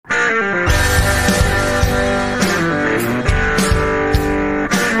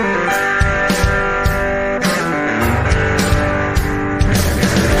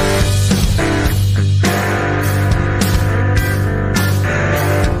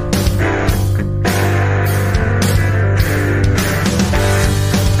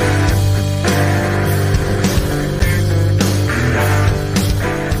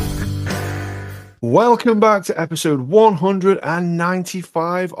Welcome back to episode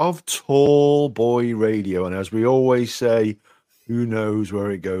 195 of Tall Boy Radio. And as we always say, who knows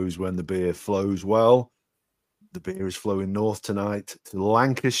where it goes when the beer flows? Well, the beer is flowing north tonight to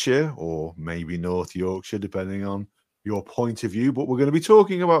Lancashire, or maybe North Yorkshire, depending on your point of view. But we're going to be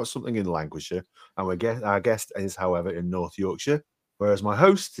talking about something in Lancashire. And our guest is, however, in North Yorkshire, whereas my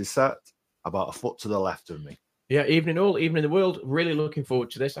host is sat about a foot to the left of me. Yeah, evening all, evening the world. Really looking forward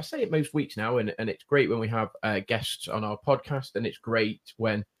to this. I say it most weeks now, and it's great when we have guests on our podcast, and it's great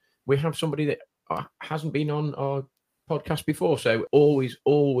when we have somebody that hasn't been on our podcast before. So always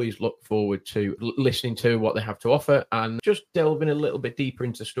look forward to listening to what they have to offer and just delving a little bit deeper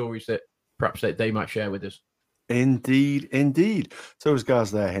into stories that perhaps they might share with us. Indeed. So as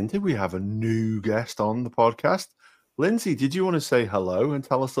Gaz there hinted, we have a new guest on the podcast. Lindsay, did you want to say hello and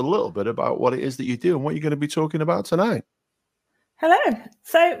tell us a little bit about what it is that you do and what you're going to be talking about tonight? Hello.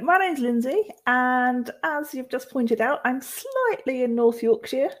 So my name's Lindsay, and as you've just pointed out, I'm slightly in North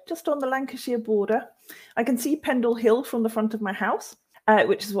Yorkshire, just on the Lancashire border. I can see Pendle Hill from the front of my house,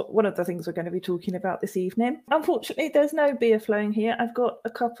 which is one of the things we're going to be talking about this evening. Unfortunately, there's no beer flowing here. I've got a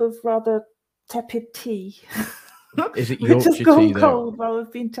cup of rather tepid tea. Is it Yorkshire which has gone tea, though? cold while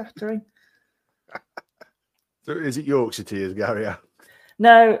we've been chattering. So is it Yorkshire tea, as Gary asked?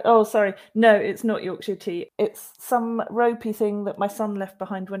 No, sorry. No, it's not Yorkshire tea. It's some ropey thing that my son left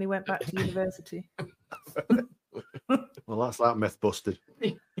behind when he went back to university. Well, that's that myth busted.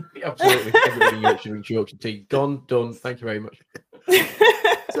 Absolutely. Everybody Yorkshire tea. Done. Thank you very much.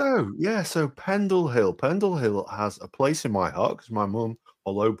 So Pendle Hill. Pendle Hill has a place in my heart because my mum,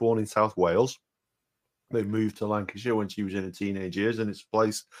 although born in South Wales, they moved to Lancashire when she was in her teenage years, and it's a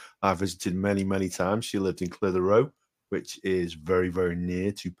place I visited many, many times. She lived in Clitheroe, which is very, very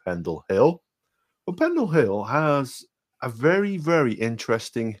near to Pendle Hill. But Pendle Hill has a very, very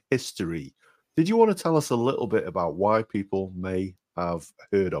interesting history. Did you want to tell us a little bit about why people may have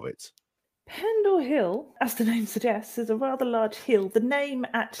heard of it? Pendle Hill, as the name suggests, is a rather large hill. The name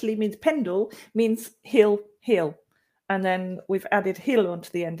actually means Pendle, means hill. And then we've added hill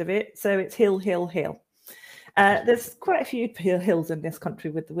onto the end of it, so it's hill. There's quite a few hills in this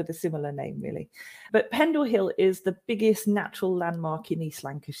country with a similar name, really. But Pendle Hill is the biggest natural landmark in East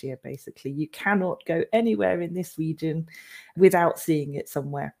Lancashire, basically. You cannot go anywhere in this region without seeing it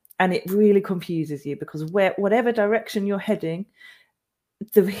somewhere. And it really confuses you because whatever direction you're heading,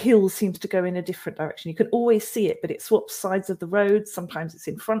 the hill seems to go in a different direction. You can always see it, but it swaps sides of the road. Sometimes it's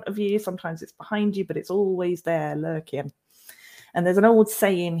in front of you, sometimes it's behind you, but it's always there lurking. And there's an old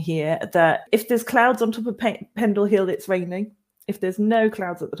saying here that if there's clouds on top of Pendle Hill, it's raining. If there's no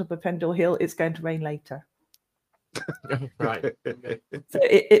clouds at the top of Pendle Hill, it's going to rain later. Right. So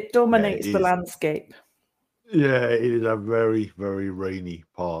it dominates the landscape. Yeah, it is a very, very rainy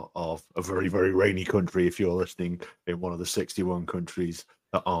part of a very, very rainy country if you're listening in one of the 61 countries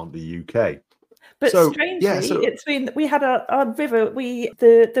that aren't the UK. But strangely, it's been, we had our river,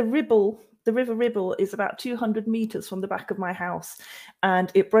 the Ribble. The River Ribble is about 200 meters from the back of my house,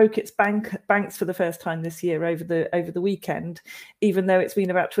 and it broke its banks for the first time this year over the weekend, even though it's been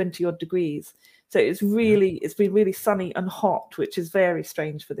about 20 odd degrees. So it's been really sunny and hot, which is very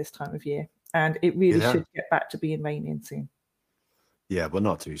strange for this time of year, and it really should get back to being raining soon. Yeah, but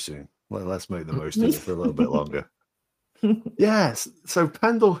not too soon. Well, let's make the most of it for a little bit longer. Yes. So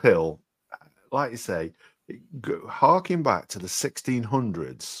Pendle Hill, like you say, harking back to the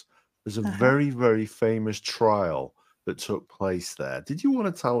 1600s. There's a very, very famous trial that took place there. Did you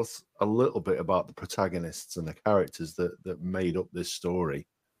want to tell us a little bit about the protagonists and the characters that made up this story?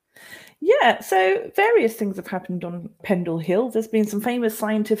 Yeah, so various things have happened on Pendle Hill. There's been some famous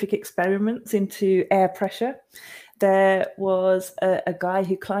scientific experiments into air pressure. There was a guy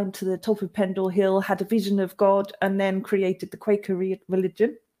who climbed to the top of Pendle Hill, had a vision of God, and then created the Quaker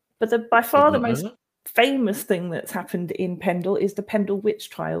religion. But by far the most famous thing that's happened in Pendle is the Pendle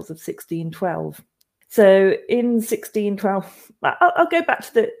witch trials of 1612. So in 1612, I'll go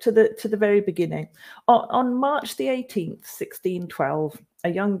back to the very beginning. On March the 18th, 1612,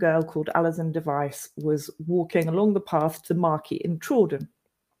 a young girl called Alison Device was walking along the path to market in Trawden,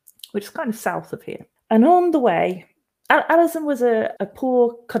 which is kind of south of here. And on the way, Alison was a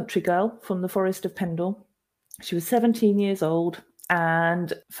poor country girl from the Forest of Pendle. She was 17 years old.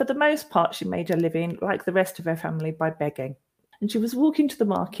 And for the most part, she made her living, like the rest of her family, by begging. And she was walking to the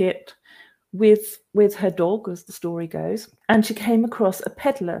market with her dog, as the story goes, and she came across a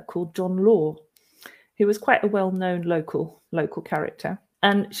peddler called John Law, who was quite a well-known local character.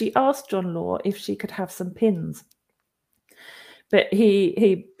 And she asked John Law if she could have some pins. But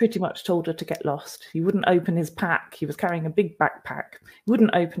he pretty much told her to get lost. He wouldn't open his pack. He was carrying a big backpack. He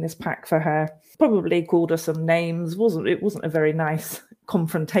wouldn't open his pack for her. Probably called her some names. It wasn't a very nice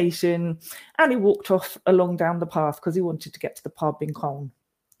confrontation. And he walked off along down the path because he wanted to get to the pub in Colne.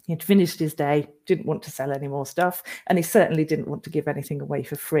 He'd finished his day, didn't want to sell any more stuff, and he certainly didn't want to give anything away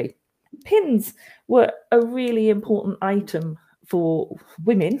for free. Pins were a really important item for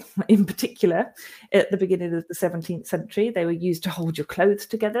women in particular at the beginning of the 17th century. They were used to hold your clothes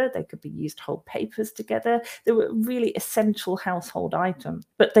together. They could be used to hold papers together. They were a really essential household item,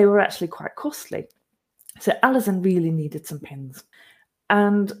 but they were actually quite costly. So Alison really needed some pins,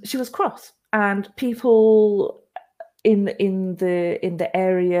 and she was cross, and people in the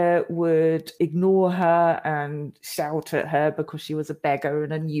area would ignore her and shout at her because she was a beggar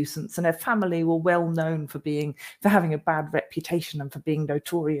and a nuisance, and her family were well known for having a bad reputation and for being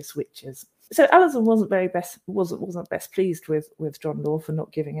notorious witches. So Alison wasn't best pleased with John Law for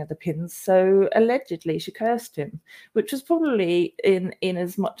not giving her the pins. So allegedly she cursed him, which was probably in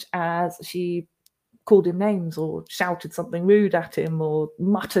as much as she called him names or shouted something rude at him or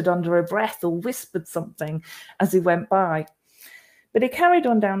muttered under her breath or whispered something as he went by. But he carried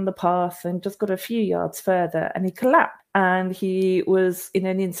on down the path and just got a few yards further, and he collapsed, and he was in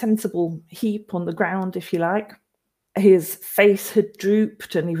an insensible heap on the ground, if you like. His face had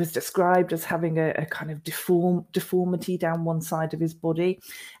drooped, and he was described as having a kind of deformity down one side of his body.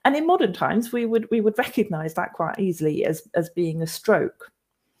 And in modern times, we would recognise that quite easily as being a stroke.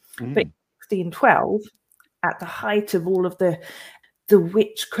 But 1612, at the height of all of the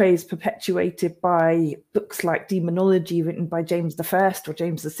witch craze perpetuated by books like Demonology written by James I or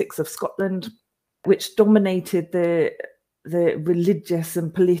James VI of Scotland, which dominated the religious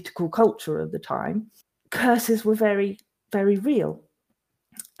and political culture of the time, curses were very, very real.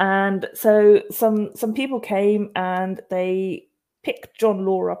 And so some people came and they picked John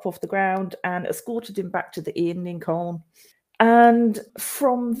Law up off the ground and escorted him back to the inn in Colne. And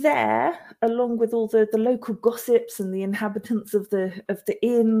from there, along with all the local gossips and the inhabitants of the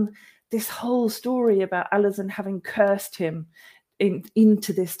inn, this whole story about Alison having cursed him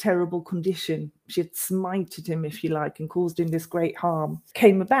into this terrible condition, she had smited him, if you like, and caused him this great harm,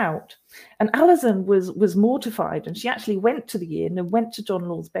 came about. And Alison was mortified, and she actually went to the inn and went to John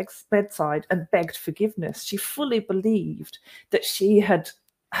Law's bedside and begged forgiveness. She fully believed that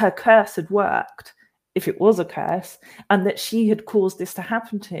her curse had worked, if it was a curse, and that she had caused this to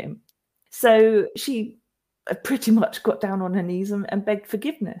happen to him. So she pretty much got down on her knees and begged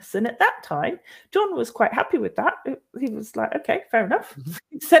forgiveness. And at that time, John was quite happy with that. He was like, okay, fair enough.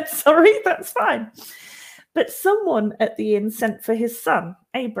 He said, sorry, that's fine. But someone at the inn sent for his son,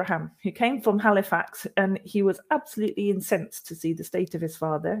 Abraham, who came from Halifax, and he was absolutely incensed to see the state of his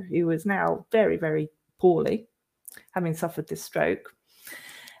father, who was now very, very poorly, having suffered this stroke.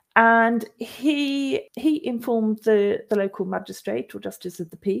 And he informed the local magistrate or justice of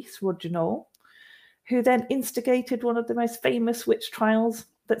the peace, Roger Knoll, who then instigated one of the most famous witch trials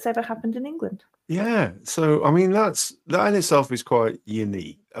that's ever happened in England. Yeah, so I mean that in itself is quite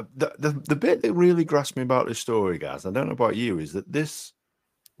unique. The bit that really grasped me about this story, guys, I don't know about you, is that this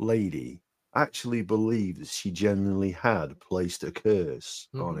lady actually believed that she genuinely had placed a curse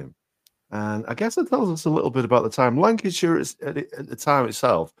on him. And I guess that tells us a little bit about the time. Lancashire at the time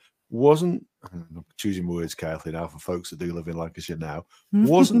itself wasn't, I'm choosing words carefully now for folks that do live in Lancashire now,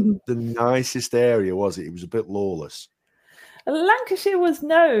 wasn't the nicest area, was it? It was a bit lawless. Lancashire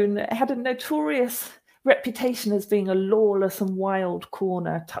had a notorious reputation as being a lawless and wild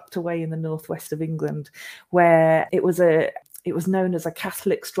corner tucked away in the northwest of England, where it was known as a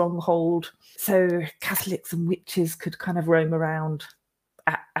Catholic stronghold. So Catholics and witches could kind of roam around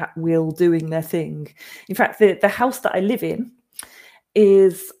at will, doing their thing. In fact, the house that I live in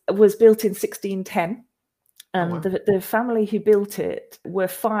was built in 1610, and the family who built it were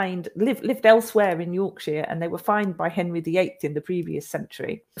lived elsewhere in Yorkshire, and they were fined by Henry VIII in the previous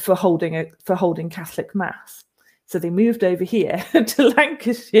century for holding Catholic mass. So they moved over here to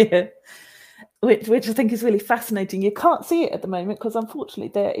Lancashire, which I think is really fascinating. You can't see it at the moment because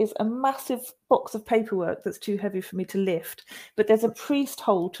unfortunately there is a massive box of paperwork that's too heavy for me to lift, but there's a priest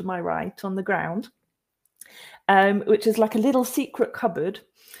hole to my right on the ground, which is like a little secret cupboard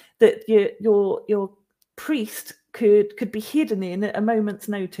that your priest could be hidden in at a moment's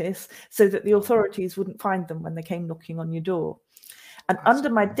notice so that the authorities wouldn't find them when they came knocking on your door. And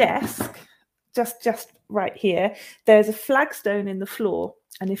under my desk, just right here, there's a flagstone in the floor.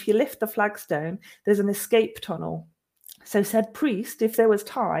 And if you lift the flagstone, there's an escape tunnel. So said priest, if there was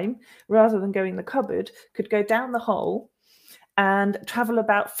time, rather than going in the cupboard, could go down the hole and travel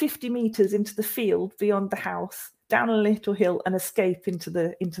about 50 meters into the field beyond the house down a little hill and escape into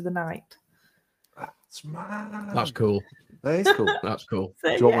the night. That's mad. That's cool. That is cool. That's cool. So,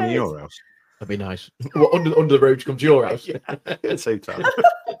 Do you want one in yeah, your house? That'd be nice. What, under the road to come to your house? Yeah, same time.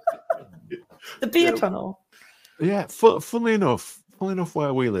 the beer Yeah. tunnel. Yeah, funnily enough,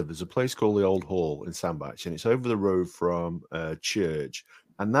 where we live, there's a place called the Old Hall in Sandbach, and it's over the road from church,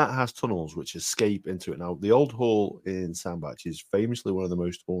 and that has tunnels which escape into it. Now, the Old Hall in Sandbach is famously one of the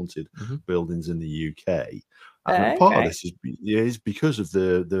most haunted buildings in the UK, and part of this is because of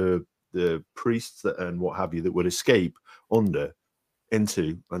the priests and what have you that would escape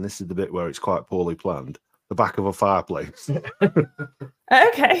into, and this is the bit where it's quite poorly planned, the back of a fireplace.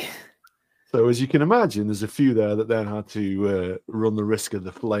 Okay. So as you can imagine, there's a few there that then had to run the risk of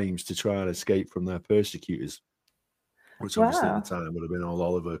the flames to try and escape from their persecutors, which obviously at the time would have been old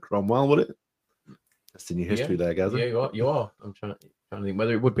Oliver Cromwell, would it? That's in your history there, Gazza. Yeah, you are. I'm trying to think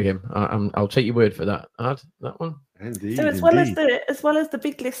whether it would be him. I'll take your word for that. That one. Indeed. So as well as the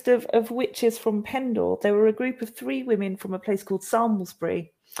big list of witches from Pendle, there were a group of 3 women from a place called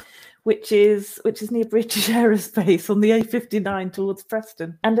Samlesbury, which is near British Aerospace on the A59 towards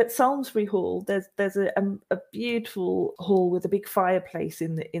Preston. And at Samlesbury Hall, there's a beautiful hall with a big fireplace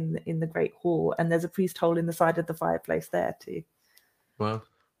in the Great Hall, and there's a priest hole in the side of the fireplace there too. Wow,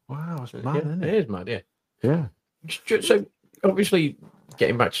 it's mad, isn't it? It is mad, yeah. So obviously,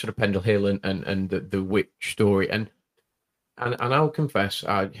 getting back to sort of Pendle Hill and the witch story, and I'll confess,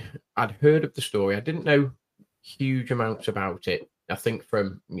 I'd heard of the story. I didn't know huge amounts about it. I think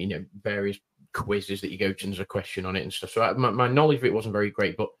from various quizzes that you go to, and there's a question on it and stuff. So my knowledge of it wasn't very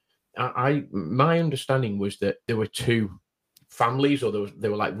great, but my understanding was that there were 2 families, or they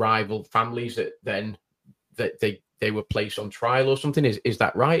were like rival families that they were placed on trial or something. Is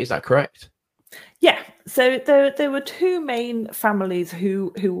that right? Is that correct? Yeah. So there were 2 main families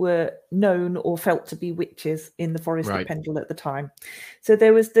who were known or felt to be witches in the Forest of Pendle at the time. So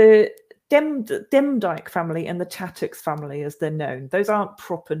there was the Demdike family and the Chattocks family, as they're known. Those aren't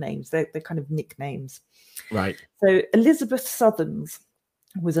proper names; they're kind of nicknames. Right. So Elizabeth Southerns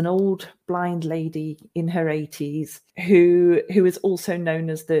was an old blind lady in her 80s who is also known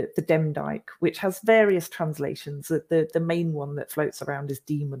as the Demdike, which has various translations. The main one that floats around is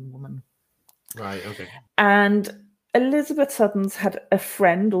Demon Woman. Right. Okay. And Elizabeth Southerns had a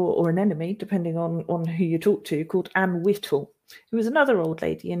friend or an enemy, depending on who you talk to, called Anne Whittle, who was another old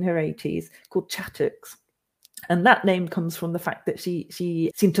lady in her 80s called Chattocks. And that name comes from the fact that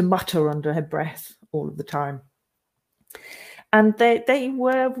she seemed to mutter under her breath all of the time. And they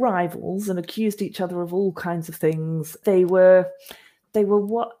were rivals and accused each other of all kinds of things. They were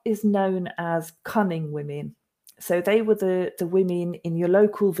what is known as cunning women. So they were the women in your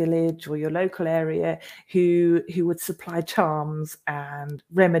local village or your local area who would supply charms and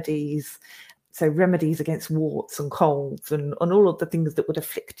remedies. So remedies against warts and colds and all of the things that would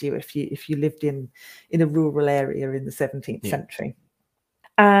afflict you if you lived in a rural area in the 17th century.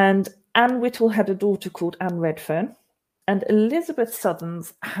 And Anne Whittle had a daughter called Anne Redfern, and Elizabeth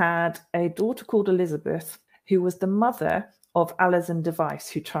Southerns had a daughter called Elizabeth, who was the mother of Alison Device,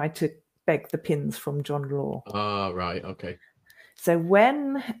 who tried to beg the pins from John Law. Oh, right, okay. So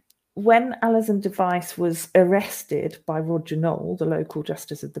when Alison Device was arrested by Roger Knoll, the local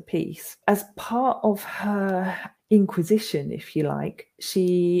justice of the peace, as part of her inquisition, if you like,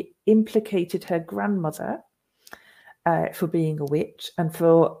 she implicated her grandmother for being a witch and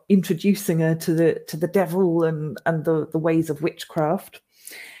for introducing her to the devil and the ways of witchcraft.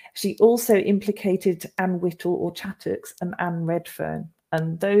 She also implicated Anne Whittle or Chattocks and Anne Redfern.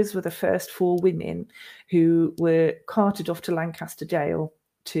 And those were the first 4 women who were carted off to Lancaster jail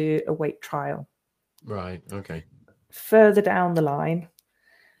to await trial. Right, okay. Further down the line,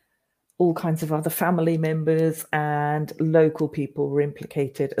 all kinds of other family members and local people were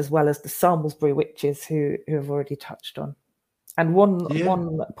implicated, as well as the Samlesbury witches who have already touched on. And one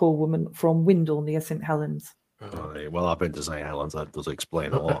poor woman from Windle near St Helens. Right. Well, I've been to St Helens. That does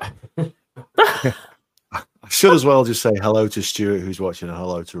explain a lot. I should as well just say hello to Stuart, who's watching, and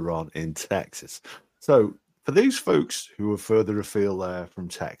hello to Ron in Texas. So for these folks who are further afield there from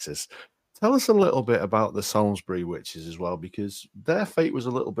Texas, tell us a little bit about the Samlesbury witches as well, because their fate was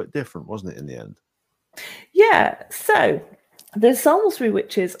a little bit different, wasn't it, in the end? Yeah, so the Samlesbury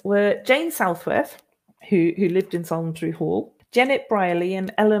witches were Jane Southworth, who lived in Samlesbury Hall, Janet Brierley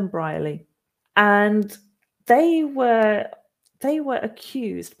and Ellen Brierley. And they were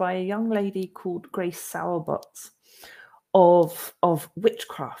accused by a young lady called Grace Sourbots of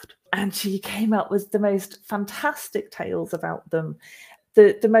witchcraft. And she came up with the most fantastic tales about them.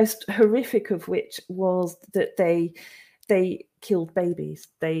 The most horrific of which was that they killed babies.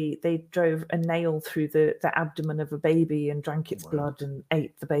 They drove a nail through the abdomen of a baby and drank its blood and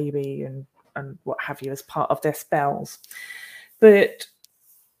ate the baby and what have you as part of their spells. But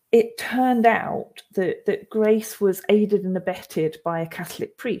it turned out that Grace was aided and abetted by a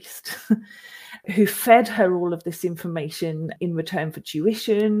Catholic priest who fed her all of this information in return for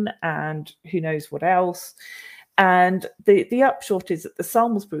tuition and who knows what else. And the upshot is that the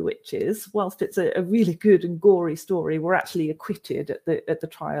Salisbury witches, whilst it's a really good and gory story, were actually acquitted at the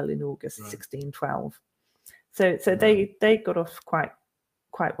trial in August 1612. So they got off quite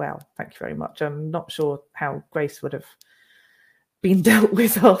well. Thank you very much. I'm not sure how Grace would have been dealt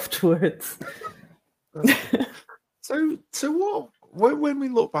with afterwards. So what? When we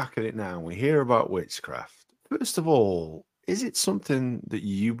look back at it now, and we hear about witchcraft. First of all, is it something that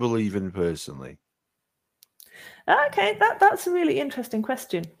you believe in personally? Okay, that's a really interesting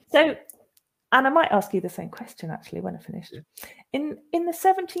question. So, and I might ask you the same question actually when I finish. In the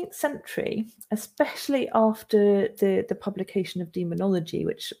 17th century, especially after the publication of Demonology,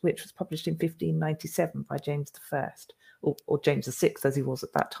 which was published in 1597 by James I, or James VI as he was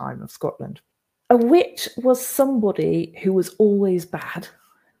at that time, of Scotland, a witch was somebody who was always bad.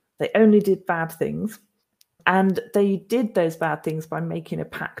 They only did bad things. And they did those bad things by making a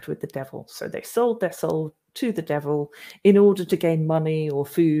pact with the devil. So they sold their soul to the devil in order to gain money or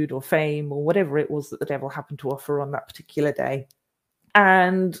food or fame or whatever it was that the devil happened to offer on that particular day.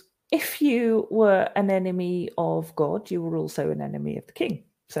 And if you were an enemy of God, you were also an enemy of the king.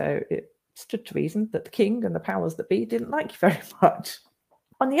 So it stood to reason that the king and the powers that be didn't like you very much.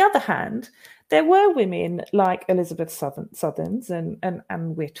 On the other hand, there were women like Elizabeth Southerns and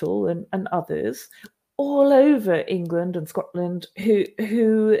Anne Whittle and others all over England and Scotland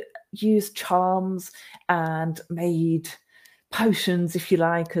who used charms and made potions, if you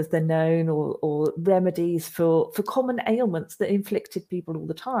like, as they're known, or remedies for common ailments that inflicted people all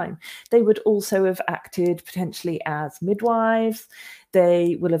the time. They would also have acted potentially as midwives.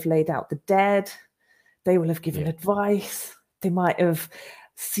 They will have laid out the dead. They will have given advice. They might have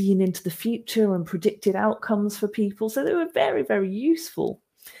seen into the future and predicted outcomes for people. So they were very, very useful.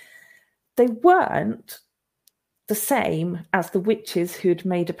 They weren't the same as the witches who'd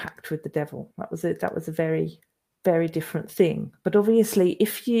made a pact with the devil. That was a very, very different thing. But obviously,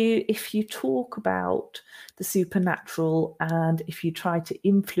 if you talk about the supernatural and if you try to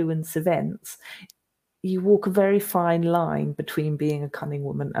influence events, you walk a very fine line between being a cunning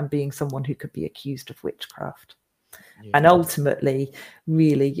woman and being someone who could be accused of witchcraft. Yeah. And ultimately,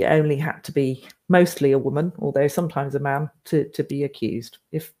 really, you only had to be mostly a woman, although sometimes a man, to be accused.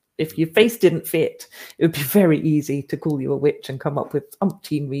 If your face didn't fit, it would be very easy to call you a witch and come up with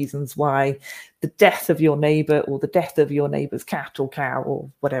umpteen reasons why the death of your neighbour or the death of your neighbour's cat or cow or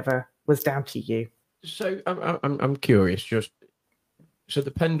whatever was down to you. So I'm curious. So the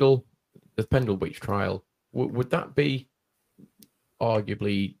Pendle witch trial, would that be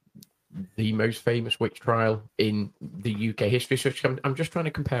arguably the most famous witch trial in the UK history? So I'm just trying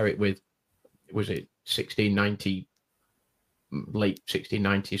to compare it with, was it 1690? Late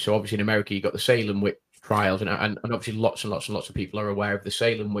 1690s. So obviously in America you got the Salem witch trials, and obviously lots and lots of people are aware of the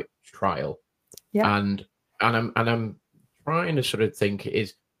Salem witch trial. Yeah. And I'm trying to sort of think,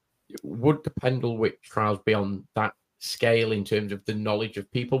 would the Pendle witch trials be on that scale in terms of the knowledge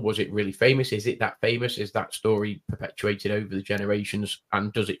of people? Was it really famous? Is it that famous? Is that story perpetuated over the generations?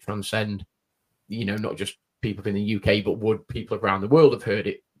 And does it transcend, not just people in the UK, but would people around the world have heard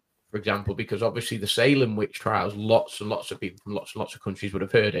it? For example, because obviously the Salem witch trials, lots and lots of people from lots and lots of countries would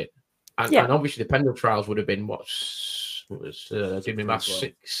have heard it. And obviously the Pendle trials would have been, did my maths,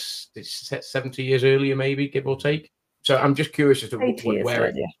 70 years earlier, maybe, give or take. So I'm just curious as to where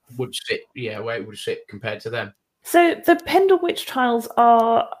it would sit, where it would sit compared to them. So the Pendle witch trials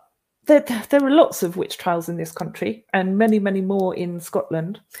are, there are lots of witch trials in this country and many, many more in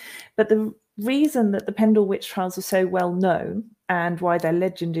Scotland. But the reason that the Pendle witch trials are so well known and why their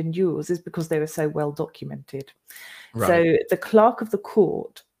legend endures is because they were so well documented. Right. So the clerk of the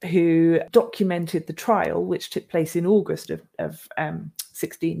court who documented the trial, which took place in August of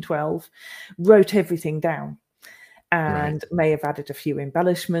 1612, wrote everything down and may have added a few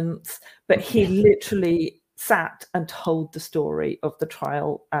embellishments, but he literally sat and told the story of the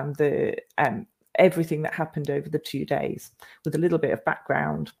trial and the everything that happened over the 2 days with a little bit of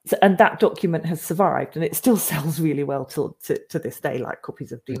background. And that document has survived and it still sells really well to this day, like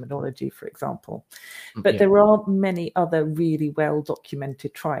copies of Demonology, for example. But there are many other really well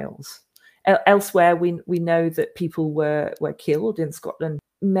documented trials. Elsewhere, we know that people were killed in Scotland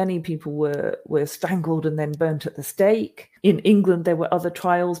many people were strangled and then burnt at the stake. In England, there were other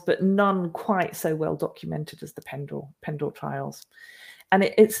trials, but none quite so well documented as the Pendle trials. And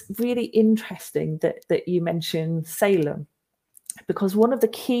it's really interesting that you mention Salem, because one of the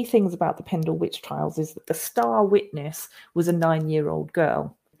key things about the Pendle witch trials is that the star witness was a 9-year-old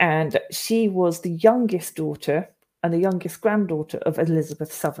girl, and she was the youngest daughter and the youngest granddaughter of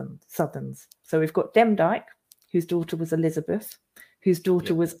Elizabeth Southerns. So we've got Demdike, whose daughter was Elizabeth, whose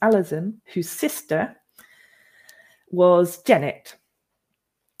daughter was Alison, whose sister was Janet.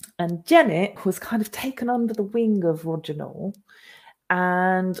 And Janet was kind of taken under the wing of Roger Nowell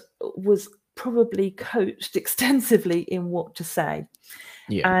and was probably coached extensively in what to say.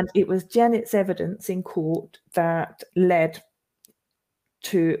 Yeah. And it was Janet's evidence in court that led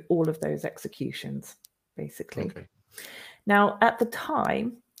to all of those executions, basically. Okay. Now, at the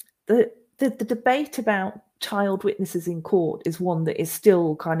time, the debate about child witnesses in court is one that is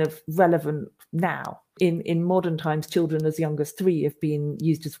still kind of relevant now. In modern times, children as young as 3 have been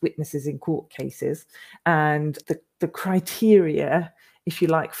used as witnesses in court cases, and the criteria, if you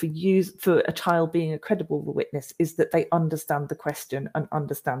like, for a child being a credible witness is that they understand the question and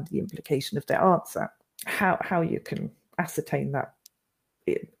understand the implication of their answer. How you can ascertain that,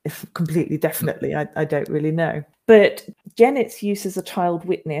 if completely definitely, I don't really know. But Janet's use as a child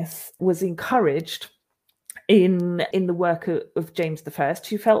witness was encouraged in the work of James I,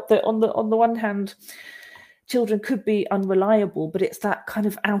 who felt that on the one hand, children could be unreliable, but it's that kind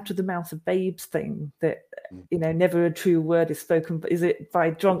of out of the mouth of babes thing that, never a true word is spoken, but is it by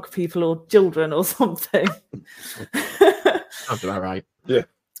drunk people or children or something? Sounds about right. Yeah.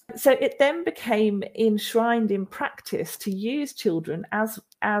 So it then became enshrined in practice to use children as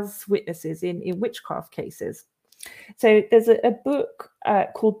witnesses in witchcraft cases. So there's a book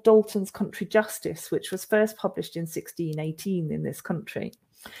called Dalton's Country Justice, which was first published in 1618 in this country.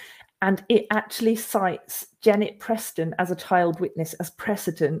 And it actually cites Janet Preston as a child witness as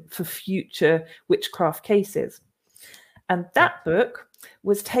precedent for future witchcraft cases. And that book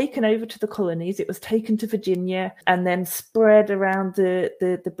was taken over to the colonies. It was taken to Virginia and then spread around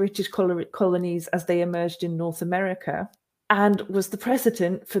the British colonies as they emerged in North America, and was the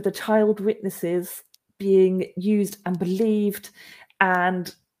precedent for the child witnesses being used and believed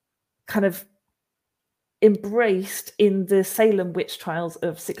and kind of embraced in the Salem witch trials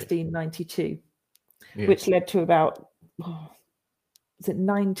of 1692, which led to about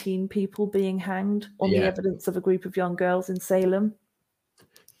 19 people being hanged on the evidence of a group of young girls in Salem.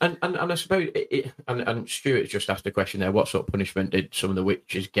 And I suppose and Stuart's just asked a question there: what sort of punishment did some of the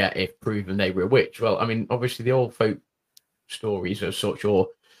witches get if proven they were a witch? Well, I mean, obviously the old folk stories as such, or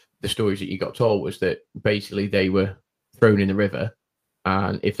the stories that you got told, was that basically they were thrown in the river,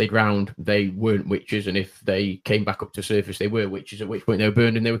 and if they drowned, they weren't witches, and if they came back up to surface, they were witches, at which point they were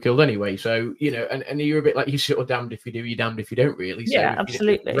burned and they were killed anyway. So, and you're a bit like, you're sort of damned if you do, you're damned if you don't, really. So yeah,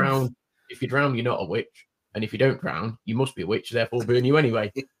 absolutely. If you drown, you're not a witch. And if you don't drown, you must be a witch, therefore burn you anyway.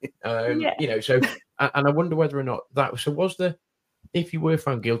 So, and I wonder whether or not that, so was if you were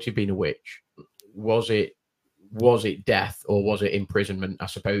found guilty of being a witch, was it death or was it imprisonment, I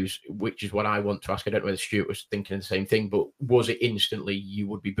suppose, which is what I want to ask. I don't know whether Stuart was thinking the same thing, but was it instantly you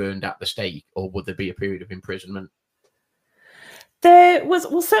would be burned at the stake, or would there be a period of imprisonment? There was,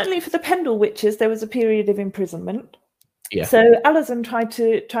 well, certainly for the Pendle witches, there was a period of imprisonment. Yeah. So Alison tried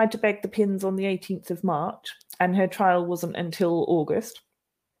to beg the pins on the 18th of March, and her trial wasn't until August.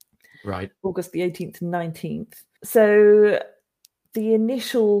 Right. August the 18th and 19th. So the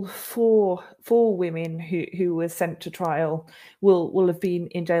initial four women who were sent to trial will have been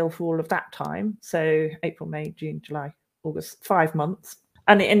in jail for all of that time. So April, May, June, July, August, 5 months.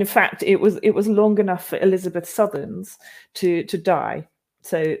 And in fact, it was long enough for Elizabeth Southerns to die.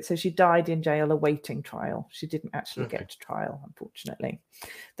 So she died in jail awaiting trial. She didn't actually get to trial, unfortunately.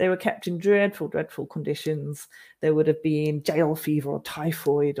 They were kept in dreadful conditions. There would have been jail fever or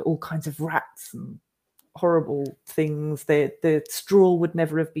typhoid, all kinds of rats and horrible things. The straw would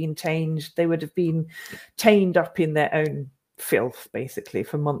never have been changed. They would have been chained up in their own filth, basically,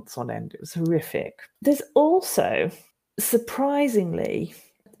 for months on end. It was horrific. There's also, surprisingly,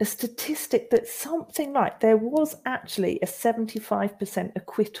 a statistic that something like there was actually a 75%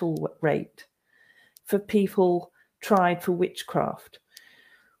 acquittal rate for people tried for witchcraft,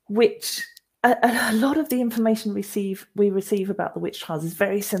 which a lot of the information we receive about the witch trials is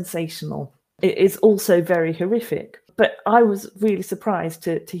very sensational. It is also very horrific. But I was really surprised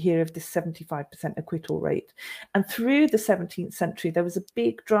to hear of this 75% acquittal rate. And through the 17th century, there was a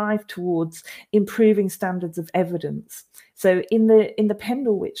big drive towards improving standards of evidence. So in the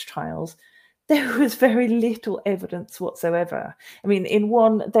Pendle witch trials, there was very little evidence whatsoever. I mean, in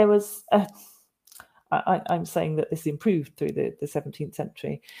one, there was I'm saying that this improved through the 17th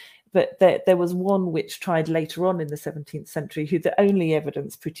century, but there was one witch tried later on in the 17th century who the only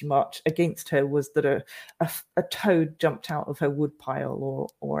evidence pretty much against her was that a toad jumped out of her wood pile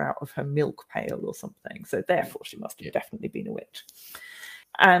or out of her milk pail or something. So therefore she must have definitely been a witch.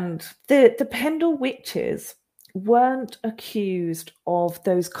 And the Pendle witches weren't accused of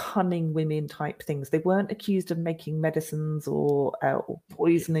those cunning women type things. They weren't accused of making medicines or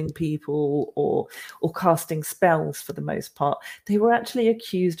poisoning people or casting spells for the most part. They were actually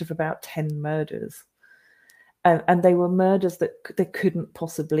accused of about 10 murders. And they were murders that they couldn't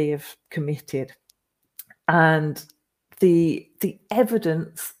possibly have committed. And the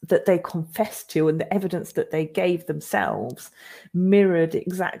evidence that they confessed to and the evidence that they gave themselves mirrored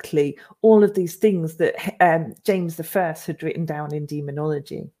exactly all of these things that James I had written down in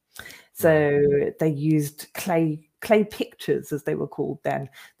demonology. So they used clay pictures, as they were called then,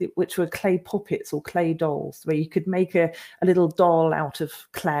 which were clay puppets or clay dolls, where you could make a little doll out of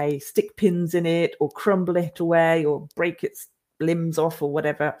clay, stick pins in it or crumble it away or break its limbs off or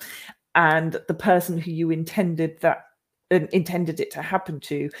whatever. And the person who you intended it to happen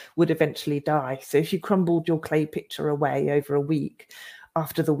to would eventually die. So if you crumbled your clay picture away over a week,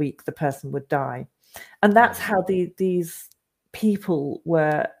 after the week, the person would die. And that's how these people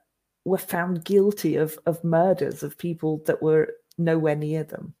were found guilty of murders of people that were nowhere near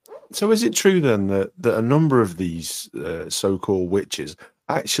them. So is it true then that a number of these so-called witches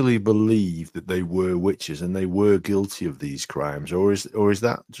actually believe that they were witches and they were guilty of these crimes, or is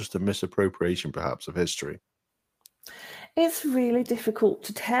that just a misappropriation perhaps of history? It's really difficult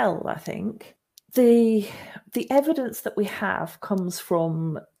to tell, I think. The evidence that we have comes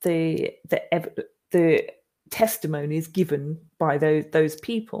from the testimonies given by those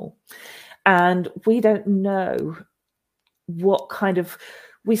people. And we don't know what kind of,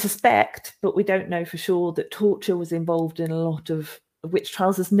 we suspect, but we don't know for sure that torture was involved in a lot of witch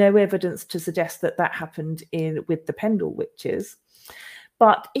trials. There's no evidence to suggest that happened with the Pendle witches.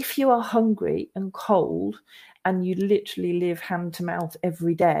 But if you are hungry and cold and you literally live hand to mouth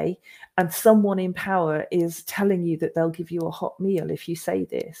every day, and someone in power is telling you that they'll give you a hot meal if you say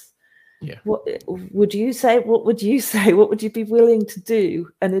this, what would you say? What would you say? What would you be willing to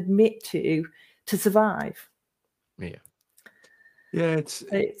do and admit to survive? Yeah,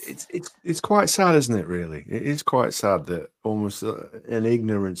 it's quite sad, isn't it? Really, it is quite sad that almost an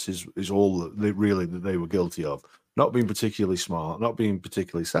ignorance is all that they were guilty of. Not being particularly smart, not being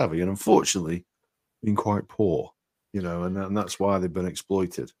particularly savvy, and unfortunately, being quite poor. And that's why they've been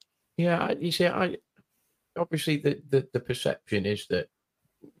exploited. Yeah, you see, obviously the perception is that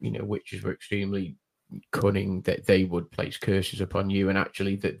witches were extremely cunning, that they would place curses upon you, and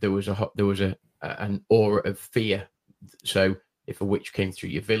actually that there was an aura of fear. So if a witch came through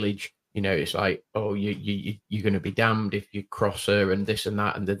your village, it's like, oh, you're going to be damned if you cross her, and this and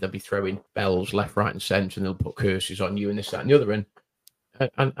that, and they'll be throwing bells left, right, and centre, and they'll put curses on you, and this, that, and the other.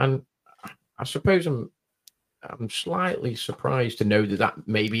 And I suppose I'm slightly surprised to know that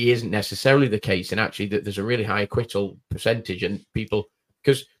maybe isn't necessarily the case, and actually that there's a really high acquittal percentage, and people,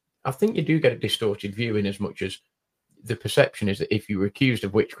 because I think you do get a distorted view in as much as the perception is that if you were accused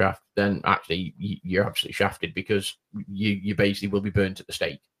of witchcraft, then actually you're absolutely shafted, because you basically will be burnt at the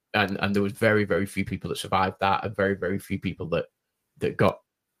stake. And there was very, very few people that survived that, and very, very few people that got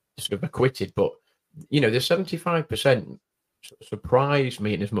sort of acquitted. But the 75% surprised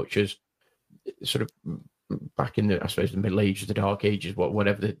me in as much as sort of back in the, I suppose, the Middle Ages, the Dark Ages,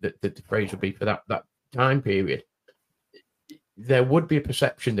 whatever the phrase would be for that time period. There would be a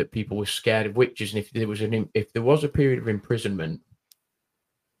perception that people were scared of witches, and if there was a period of imprisonment,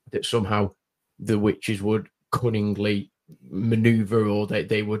 that somehow the witches would cunningly maneuver, or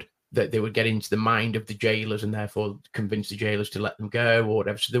they would get into the mind of the jailers and therefore convince the jailers to let them go or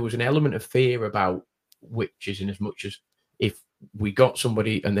whatever. So there was an element of fear about witches, in as much as if we got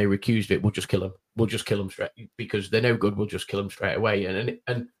somebody and they were accused of it, we'll just kill them. We'll just kill them straight, because they're no good. We'll just kill them straight away.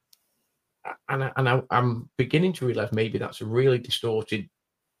 And I'm beginning to realize maybe that's a really distorted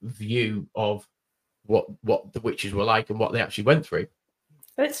view of what the witches were like and what they actually went through.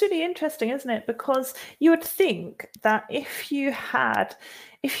 It's really interesting, isn't it? Because you would think that if you had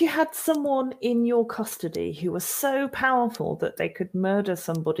someone in your custody who was so powerful that they could murder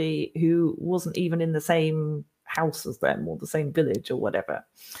somebody who wasn't even in the same house as them or the same village or whatever,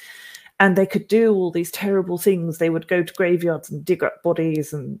 and they could do all these terrible things. They would go to graveyards and dig up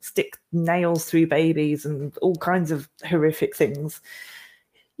bodies and stick nails through babies and all kinds of horrific things.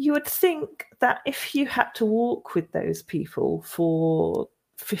 You would think that if you had to walk with those people for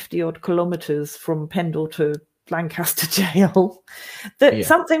 50 odd kilometers from Pendle to Lancaster jail, that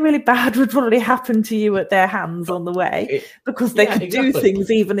something really bad would probably happen to you at their hands on the way, because they could do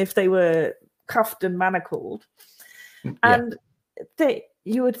things even if they were cuffed and manacled. And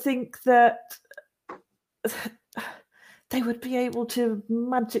you would think that they would be able to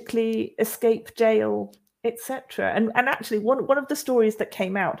magically escape jail, etc. And actually, one of the stories that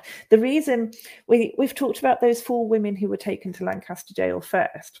came out, the reason we've talked about those 4 women who were taken to Lancaster jail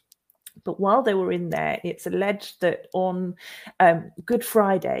first, but while they were in there, it's alleged that on Good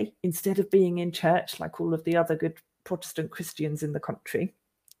Friday, instead of being in church like all of the other good Protestant Christians in the country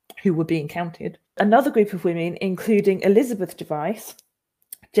who were being counted, another group of women, including Elizabeth Device,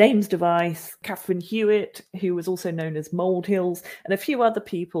 James Device, Catherine Hewitt, who was also known as Moldhills, and a few other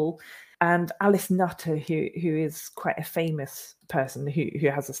people, and Alice Nutter, who is quite a famous person who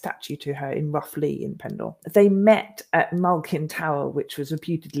has a statue to her in Rough Lee in Pendle. They met at Malkin Tower, which was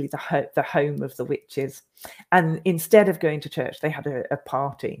reputedly the home of the witches. And instead of going to church, they had a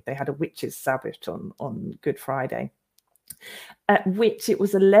party. They had a witches' Sabbath on Good Friday, at which it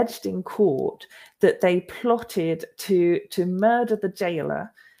was alleged in court that they plotted to murder the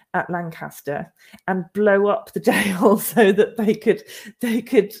jailer at Lancaster and blow up the jail so that they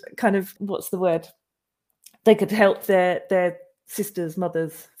could kind of, what's the word? They could help their sisters,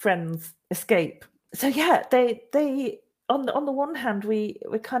 mothers, friends escape. So yeah, they on the one hand, we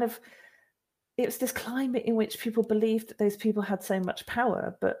kind of, it was this climate in which people believed that those people had so much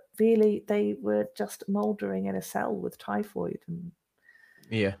power, but really they were just mouldering in a cell with typhoid, and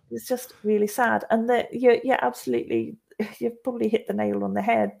it's just really sad. And that absolutely, you've probably hit the nail on the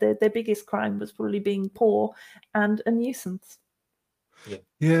head. Their biggest crime was probably being poor and a nuisance.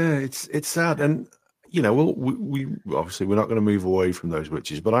 Yeah, it's sad. And we obviously we're not going to move away from those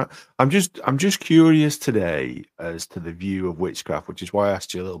witches, but I'm just curious today as to the view of witchcraft, which is why I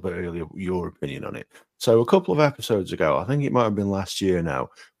asked you a little bit earlier your opinion on it. So a couple of episodes ago, I think it might have been last year now,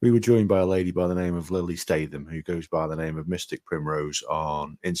 we were joined by a lady by the name of Lily Statham, who goes by the name of Mystic Primrose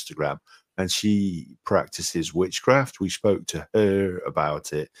on Instagram, and she practices witchcraft. We spoke to her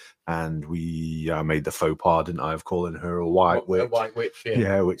about it, and I made the faux pas, didn't I, of calling her a white witch. A white witch,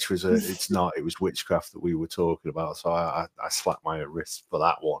 yeah, which was it was witchcraft that we were talking about. So I slapped my wrist for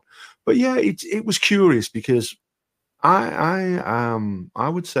that one. But yeah, it was curious because I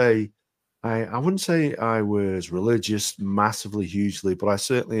would say I wouldn't say I was religious massively, hugely, but I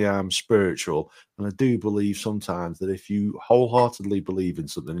certainly am spiritual. And I do believe sometimes that if you wholeheartedly believe in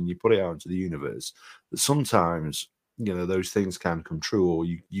something and you put it out into the universe, that sometimes, those things can come true, or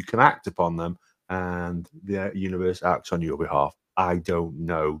you can act upon them and the universe acts on your behalf. I don't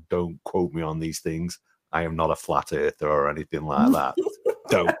know. Don't quote me on these things. I am not a flat earther or anything like that.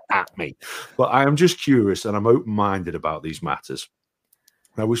 Don't at me. But I am just curious and I'm open-minded about these matters.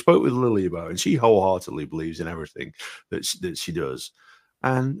 Now, we spoke with Lily about it, and she wholeheartedly believes in everything that she does.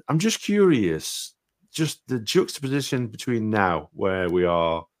 And I'm just curious, just the juxtaposition between now, where we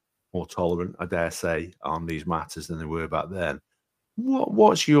are more tolerant, I dare say, on these matters than they were back then.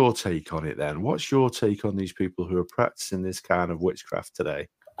 What's your take on it then? What's your take on these people who are practicing this kind of witchcraft today?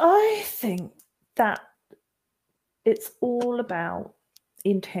 I think that it's all about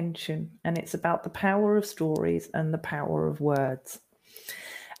intention, and it's about the power of stories and the power of words.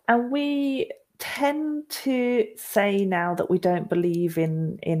 And we tend to say now that we don't believe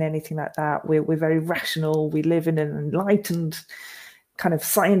in anything like that. We're very rational. We live in an enlightened kind of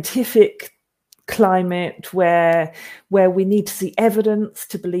scientific climate where we need to see evidence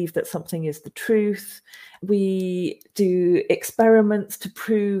to believe that something is the truth. We do experiments to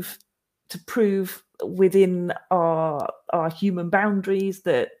prove within our human boundaries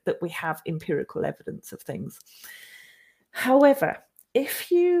that we have empirical evidence of things. However,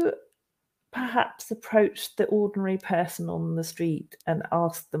 if you perhaps approach the ordinary person on the street and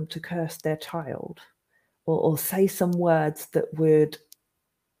ask them to curse their child, or say some words that would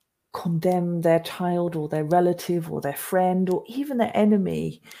condemn their child or their relative or their friend or even their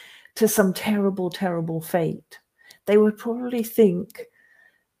enemy to some terrible, terrible fate, they would probably think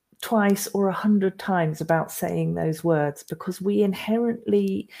twice or 100 times about saying those words, because we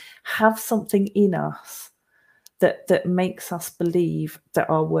inherently have something in us that makes us believe that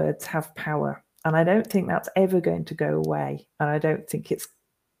our words have power. And I don't think that's ever going to go away. And I don't think it's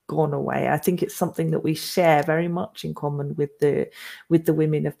gone away. I think it's something that we share very much in common with the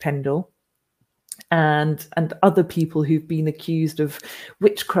women of Pendle and other people who've been accused of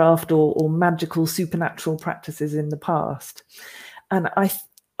witchcraft or magical supernatural practices in the past. And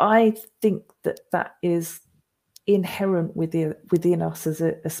I think that is inherent within us as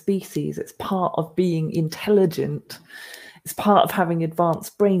a species. It's part of being intelligent, It's part of having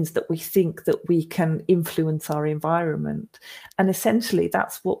advanced brains that we think that we can influence our environment. And essentially,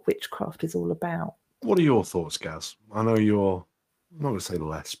 that's what witchcraft is all about. What are your thoughts, Gaz? I know you're, I'm not going to say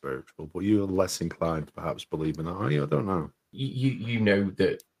less spiritual, but you're less inclined to perhaps believe in that, are you? I don't know. You know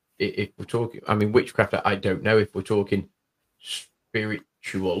that if we're talking, I mean, witchcraft, I don't know if we're talking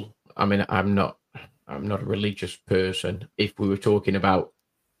spiritual. I mean, I'm not a religious person. If we were talking about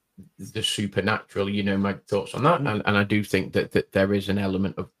the supernatural, you know my thoughts on that, and I do think that there is an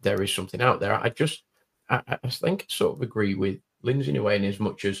element of there is something out there. I think I sort of agree with Lindsay in a way, in as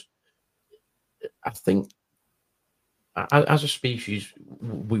much as I think as a species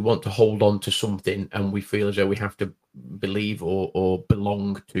we want to hold on to something, and we feel as though we have to believe or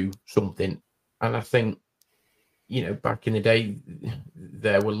belong to something. And I think, you know, back in the day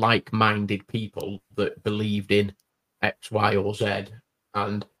there were like-minded people that believed in X, Y, or Z,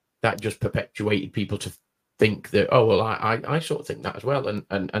 and that just perpetuated people to think that, oh well, I sort of think that as well,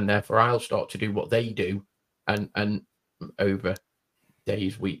 and therefore I'll start to do what they do, and over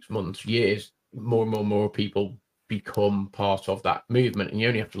days, weeks, months, years, more and more people become part of that movement. And you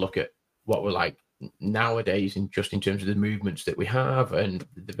only have to look at what we're like nowadays, in just in terms of the movements that we have and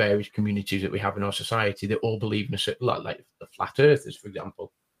the various communities that we have in our society that all believe in a certain, like the flat earthers, for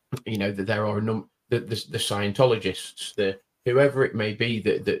example. You know, that there are a number, the Scientologists, the whoever it may be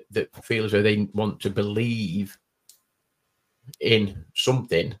that feel as though they want to believe in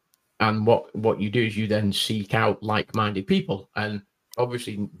something. And what you do is you then seek out like-minded people. And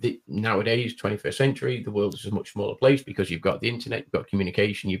obviously nowadays, 21st century, the world is a much smaller place because you've got the internet, you've got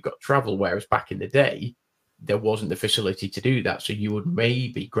communication, you've got travel, whereas back in the day there wasn't the facility to do that. So you would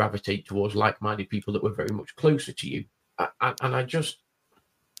maybe gravitate towards like-minded people that were very much closer to you. And I just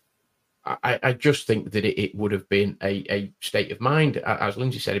think that it would have been a state of mind, as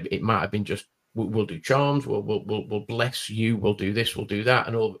Lindsay said. It might have been just, we'll do charms, we'll bless you, we'll do this, we'll do that,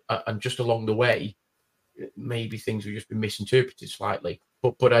 and all, and just along the way, maybe things have just been misinterpreted slightly.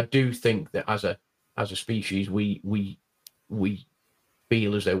 But I do think that as a species, we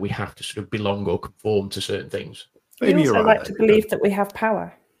feel as though we have to sort of belong or conform to certain things. We also like to believe that we have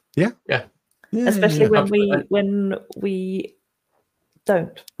power. Yeah. Especially when we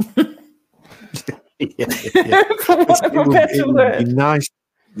don't. For want of a better word. It'd be nice.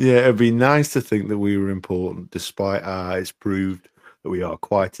 Yeah, it'd be nice to think that we were important, despite it's proved that we are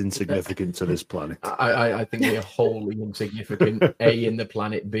quite insignificant to this planet. I think we are wholly insignificant. A, in the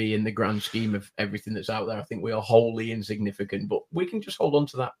planet. B, in the grand scheme of everything that's out there. I think we are wholly insignificant, but we can just hold on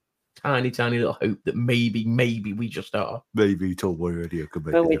to that tiny little hope that maybe we just are. Maybe Tollboy Radio could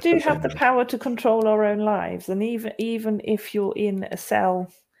make. But we do have the power to control our own lives, and even if you're in a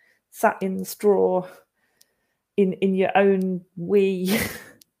cell, sat in straw, in your own wee,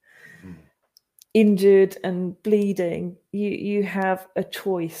 injured and bleeding, you have a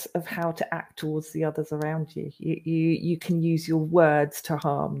choice of how to act towards the others around you. You can use your words to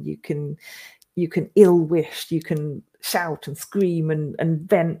harm. You can ill wish. You can shout and scream and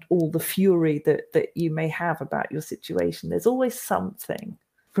vent all the fury that you may have about your situation. There's always something,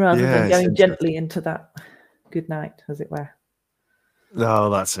 rather than going gently into that good night, as it were. No,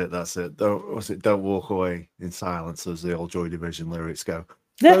 that's it. Don't walk away in silence, as the old Joy Division lyrics go.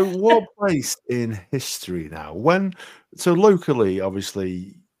 So what place in history now? So locally,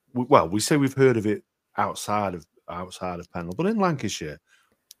 obviously, we say we've heard of it outside of Pendle, but in Lancashire,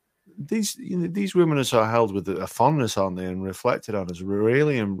 these women are sort of held with a fondness, aren't they, and reflected on as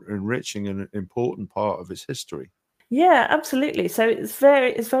really enriching and important part of its history. Yeah, absolutely. So it's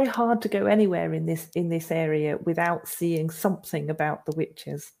very hard to go anywhere in this area without seeing something about the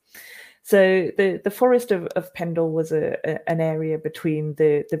witches. So the forest of Pendle was an area between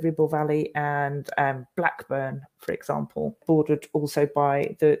the Ribble Valley and Blackburn, for example, bordered also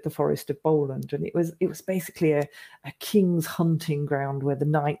by the forest of Bowland, and it was basically a king's hunting ground where the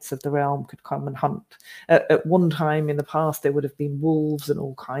knights of the realm could come and hunt. At one time in the past, there would have been wolves and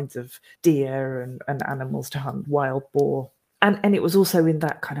all kinds of deer and animals to hunt, wild boar, and it was also in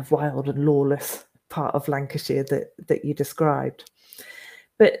that kind of wild and lawless part of Lancashire that you described.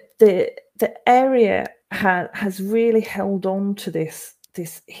 But the area has really held on to this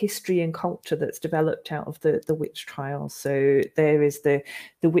history and culture that's developed out of the witch trials. So there is the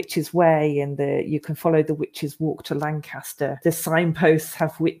Witches' Way, and you can follow the Witches' Walk to Lancaster. The signposts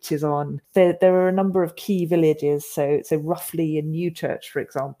have witches on. There are a number of key villages. So roughly in Newchurch, for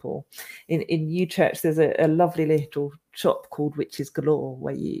example, in Newchurch there's a lovely little shop called Witches Galore,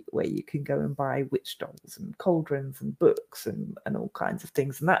 where you can go and buy witch dolls and cauldrons and books and all kinds of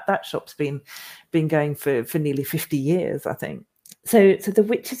things. And that shop's been going for nearly 50 years, I think. So the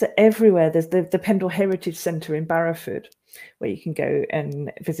witches are everywhere. There's the Pendle Heritage Centre in Barrowford, where you can go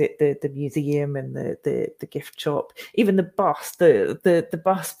and visit the museum and the gift shop. Even the bus, the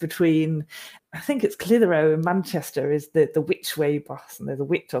bus between, I think it's Clitheroe and Manchester, is the Witch Way bus, and there's a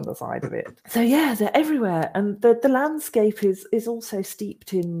witch on the side of it. So yeah, they're everywhere, and the landscape is also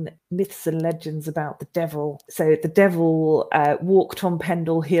steeped in myths and legends about the devil. So the devil walked on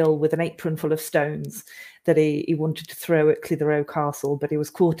Pendle Hill with an apron full of stones that he wanted to throw at Clitheroe Castle, but he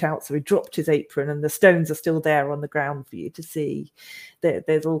was caught out, so he dropped his apron, and the stones are still there on the ground for you to see.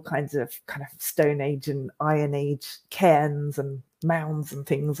 There's all kinds of kind of Stone Age and Iron Age cairns and mounds and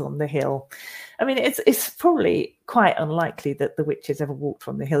things on the hill. I mean, it's probably quite unlikely that the witches ever walked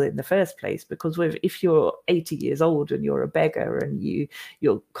on the hill in the first place, because if you're 80 years old and you're a beggar and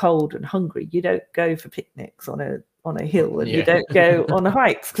you're cold and hungry, you don't go for picnics on a hill, and you don't go on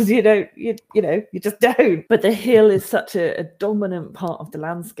hikes, because you just don't. But the hill is such a dominant part of the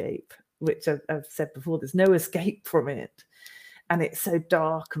landscape, which I've said before, there's no escape from it. And it's so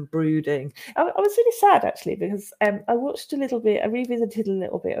dark and brooding. I was really sad, actually, because I revisited a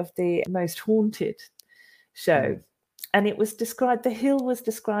little bit of the Most Haunted show. And it was described, the hill was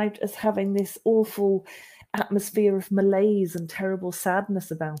described as having this awful atmosphere of malaise and terrible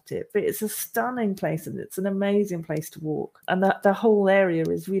sadness about it. But it's a stunning place, and it's an amazing place to walk. And the whole area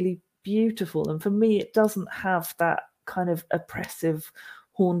is really beautiful. And for me, it doesn't have that kind of oppressive,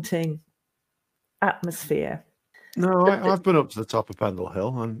 haunting atmosphere. No, I've been up to the top of Pendle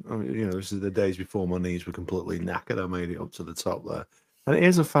Hill, and I mean, this is the days before my knees were completely knackered. I made it up to the top there, and it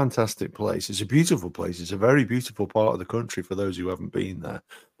is a fantastic place. It's a beautiful place. It's a very beautiful part of the country for those who haven't been there.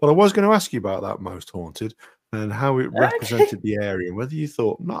 But I was going to ask you about that Most Haunted and how it represented the area, and whether you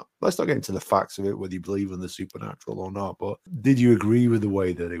thought, let's not get into the facts of it, whether you believe in the supernatural or not, but did you agree with the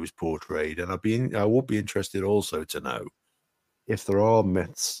way that it was portrayed? And I would be interested also to know if there are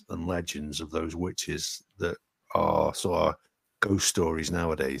myths and legends of those witches that are sort of ghost stories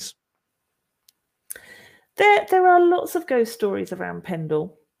nowadays. There are lots of ghost stories around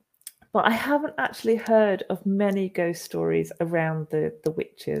Pendle, but I haven't actually heard of many ghost stories around the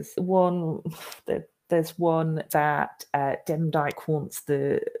witches. There's one that Demdike haunts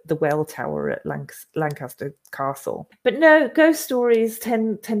the well tower at Lancaster Castle. But no, ghost stories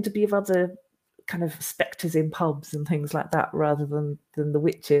tend to be of other kind of spectres in pubs and things like that, rather than the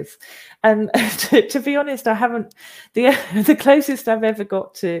witches. And to be honest, I haven't. The closest I've ever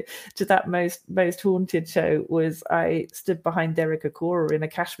got to that most haunted show was I stood behind Derek Okora in a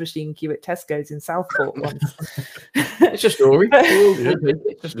cash machine queue at Tesco's in Southport once. It's a story.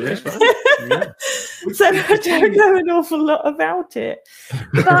 So I don't know an awful lot about it,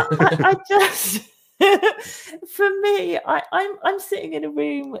 but I just, for me, I'm sitting in a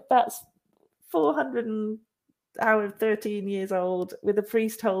room that's 413 years old with a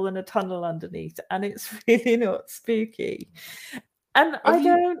priest hole and a tunnel underneath, and it's really not spooky. And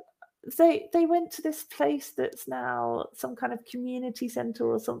they went to this place that's now some kind of community centre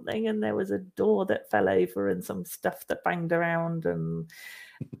or something, and there was a door that fell over and some stuff that banged around, and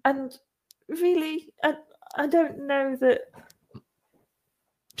really I don't know that.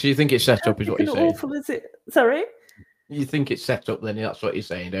 So you think it's set up, is what you're saying? Awful, is it? Sorry? You think it's set up, then that's what you're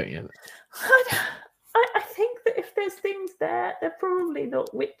saying, don't you? I think that if there's things there, they're probably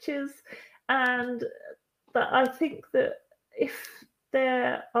not witches, but I think that if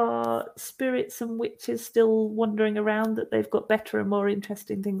there are spirits and witches still wandering around, that they've got better and more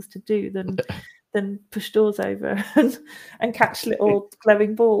interesting things to do than push doors over and catch little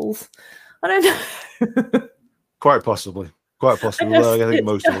glowing balls. I don't know. Quite possibly. I think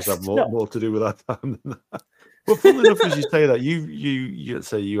most of us have more to do with that time than that. Well, funnily enough, as you say that, you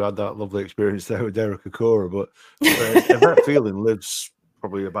say you had that lovely experience there with Derek Okora, but Yvette Fielding lives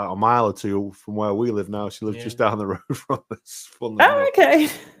probably about a mile or two from where we live now. She lives just down the road from us. Okay.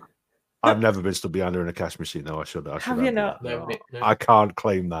 I've never been stood behind her in a cash machine, though. I should have you not? No. I can't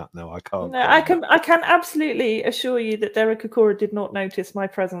claim that. No, I can't. No, I can absolutely assure you that Derek Okora did not notice my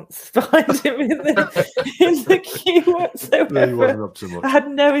presence behind him in the queue whatsoever. No, he wasn't up to much. I had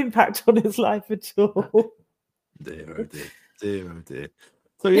no impact on his life at all. Dear, oh dear.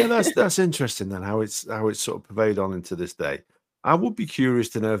 So yeah, that's interesting then, how it's sort of pervaded on into this day. I would be curious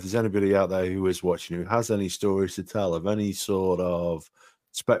to know if there's anybody out there who is watching who has any stories to tell of any sort of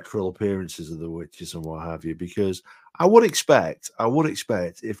spectral appearances of the witches and what have you, because I would expect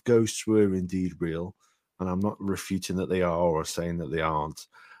if ghosts were indeed real, and I'm not refuting that they are or saying that they aren't,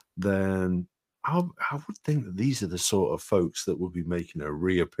 then I would think that these are the sort of folks that would be making a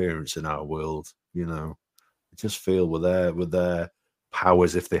reappearance in our world. I just feel with their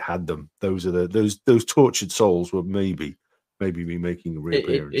powers, if they had them, those tortured souls would maybe maybe be making a It's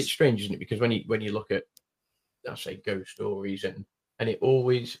reappearance. strange, isn't it? Because when you look at, I say, ghost stories, and it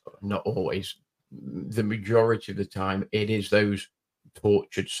always, not always, the majority of the time, it is those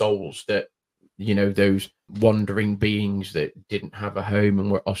tortured souls that, those wandering beings that didn't have a home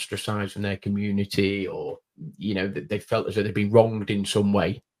and were ostracized from their community, or, that they felt as though they'd been wronged in some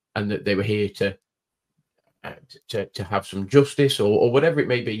way, and that they were here to have some justice, or whatever it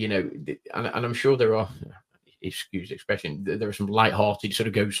may be, and I'm sure there are, excuse the expression, there are some light-hearted sort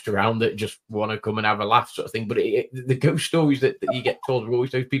of ghosts around that just want to come and have a laugh, sort of thing. But the ghost stories that you get told are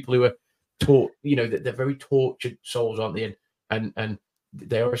always those people who are taught, that they're very tortured souls, aren't they? And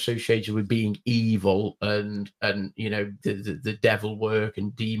they are associated with being evil and the devil work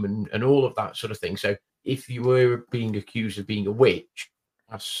and demon and all of that sort of thing. So if you were being accused of being a witch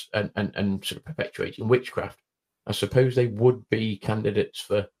and sort of perpetuating witchcraft, I suppose they would be candidates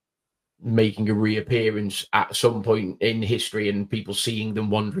for making a reappearance at some point in history, and people seeing them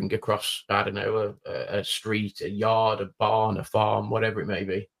wandering across, I don't know, a street, a yard, a barn, a farm, whatever it may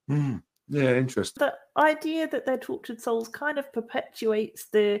be. Yeah, interesting. The idea that they're tortured souls kind of perpetuates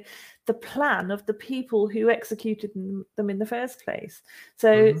the plan of the people who executed them in the first place.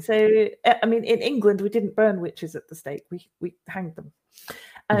 So I mean, in England, we didn't burn witches at the stake; we hanged them.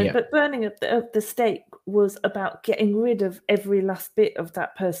 But burning of the stake was about getting rid of every last bit of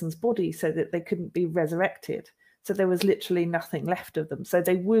that person's body so that they couldn't be resurrected. So there was literally nothing left of them. So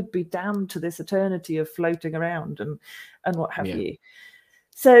they would be damned to this eternity of floating around and what have you.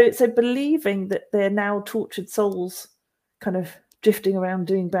 So believing that they're now tortured souls kind of drifting around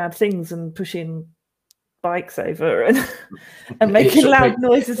doing bad things and pushing bikes over and making loud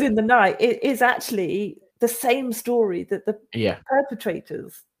noises in the night, it is actually the same story that the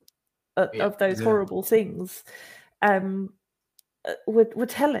perpetrators of those horrible things were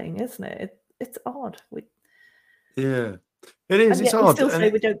telling, isn't it? It's odd. It is. And it's yet odd. We still say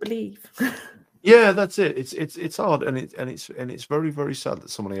we don't believe. Yeah, that's it. It's odd, and it's very, very sad that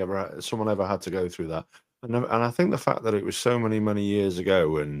someone ever had to go through that. And I think the fact that it was so many years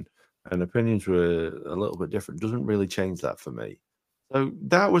ago and opinions were a little bit different doesn't really change that for me. So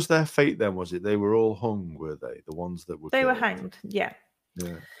that was their fate then, was it? They were all hung, were they? The ones that were They were killed? hanged, yeah.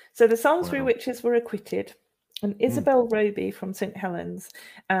 Yeah. So the Salisbury witches were acquitted, and Isabel Roby from St Helens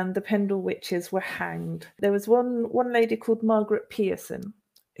and the Pendle witches were hanged. There was one lady called Margaret Pearson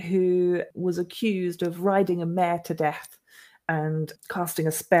who was accused of riding a mare to death and casting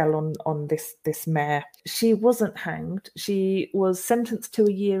a spell on this mare. She wasn't hanged. She was sentenced to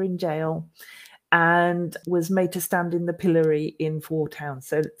a year in jail and was made to stand in the pillory in 4 towns.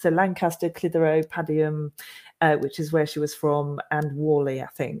 So Lancaster, Clitheroe, Padiham, which is where she was from, and Whalley, I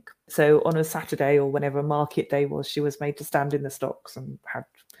think. So on a Saturday or whenever market day was, she was made to stand in the stocks and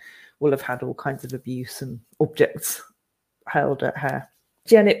will have had all kinds of abuse and objects hurled at her.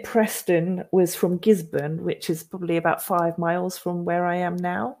 Janet Preston was from Gisborne, which is probably about 5 miles from where I am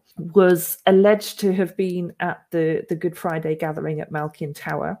now, was alleged to have been at the Good Friday gathering at Malkin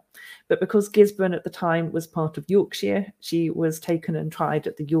Tower. But because Gisborne at the time was part of Yorkshire, she was taken and tried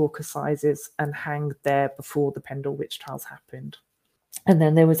at the York Assizes and hanged there before the Pendle witch trials happened. And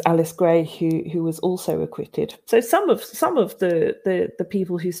then there was Alice Gray, who was also acquitted. So some of the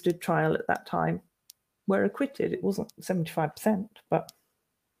people who stood trial at that time were acquitted. It wasn't 75%, but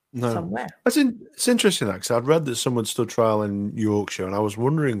somewhere. It's interesting, because I'd read that someone stood trial in Yorkshire, and I was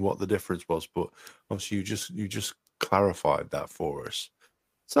wondering what the difference was. But obviously, you just clarified that for us.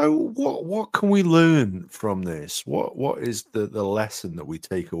 So, what can we learn from this? What is the lesson that we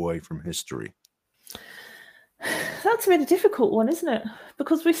take away from history? That's a really difficult one, isn't it?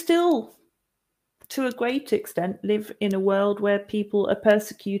 Because we still, to a great extent, live in a world where people are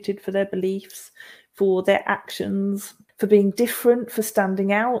persecuted for their beliefs, for their actions, for being different, for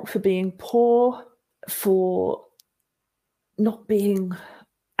standing out, for being poor, for not being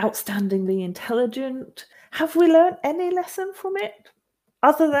outstandingly intelligent. Have we learned any lesson from it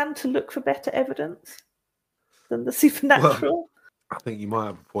other than to look for better evidence than the supernatural? Well, I think you might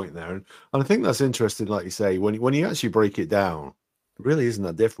have a point there, and I think that's interesting. Like you say, when you actually break it down, it really isn't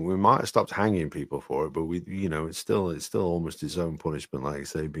that different. We might have stopped hanging people for it, but it's still almost its own punishment. Like you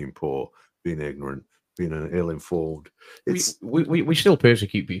say, being poor, being ignorant, being ill-informed. We still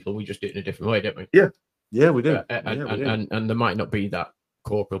persecute people. We just do it in a different way, don't we? Yeah, we do. And there might not be that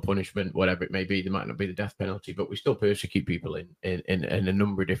corporal punishment, whatever it may be. There might not be the death penalty, but we still persecute people in a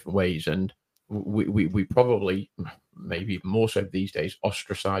number of different ways. And we probably, maybe even more so these days,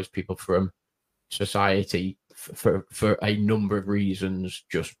 ostracize people from society for a number of reasons,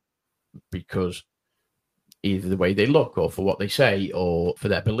 just because either the way they look, or for what they say, or for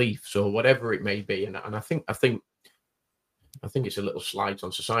their beliefs, or whatever it may be. And I think I think it's a little slight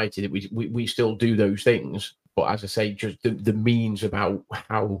on society that we still do those things. But as I say, just the means about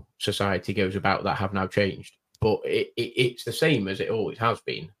how society goes about that have now changed. But it's the same as it always has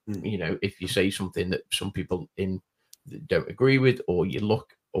been. You know, if you say something that some people don't agree with, or you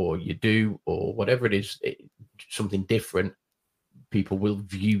look, or you do, or whatever it is, something different, people will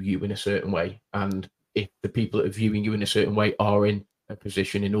view you in a certain way. And if the people that are viewing you in a certain way are in a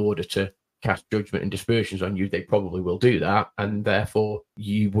position in order to cast judgment and dispersions on you, they probably will do that. And therefore,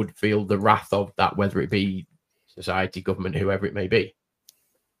 you would feel the wrath of that, whether it be society, government, whoever it may be.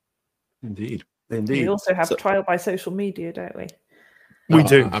 Indeed. We also have trial by social media, don't we? We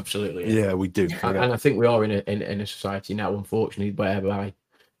do. Absolutely. Yeah, we do. And I think we are in a society now, unfortunately, whereby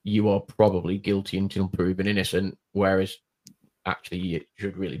you are probably guilty until proven innocent, whereas actually it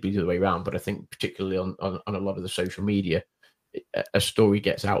should really be the other way around. But I think particularly on a lot of the social media, a story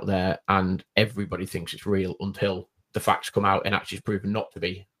gets out there and everybody thinks it's real until the facts come out and actually it's proven not to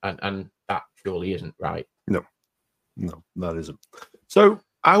be. And that surely isn't right. No, that isn't. So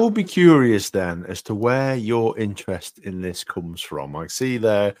I will be curious then as to where your interest in this comes from. I see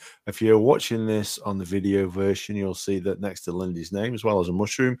there, if you're watching this on the video version, you'll see that next to Lindy's name, as well as a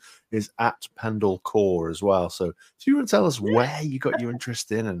mushroom, is at Pendle Core as well. So do you want to tell us where you got your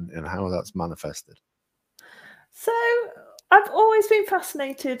interest in and how that's manifested? So I've always been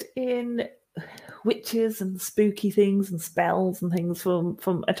fascinated in witches and spooky things and spells and things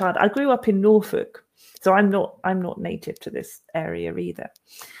from a child. I grew up in Norfolk, so I'm not native to this area either.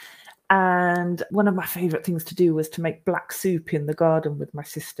 And one of my favourite things to do was to make black soup in the garden with my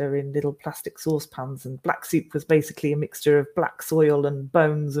sister in little plastic saucepans. And black soup was basically a mixture of black soil and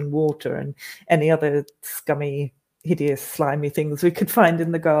bones and water and any other scummy, hideous, slimy things we could find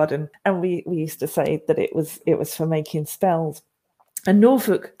in the garden. And we used to say that it was for making spells. And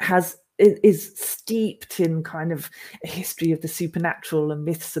Norfolk is steeped in kind of a history of the supernatural and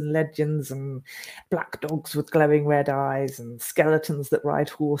myths and legends and black dogs with glowing red eyes and skeletons that ride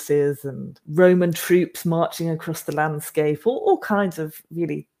horses and Roman troops marching across the landscape, all kinds of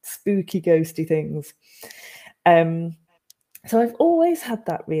really spooky, ghosty things. So I've always had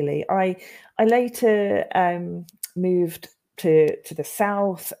that, really. I later moved to the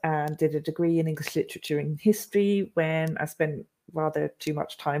south and did a degree in English literature and history when I spent rather too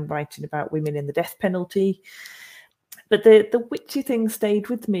much time writing about women in the death penalty. But the witchy thing stayed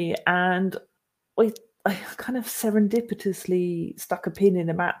with me, and I kind of serendipitously stuck a pin in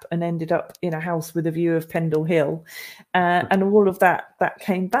a map and ended up in a house with a view of Pendle Hill. And all of that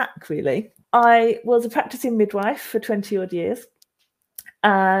came back, really. I was a practicing midwife for 20 odd years.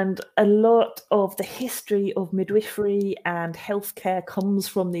 And a lot of the history of midwifery and healthcare comes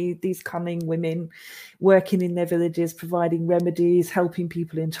from these cunning women working in their villages, providing remedies, helping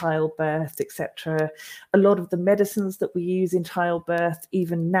people in childbirth, etc. A lot of the medicines that we use in childbirth,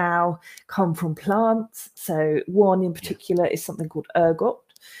 even now, come from plants. So one in particular is something called ergot,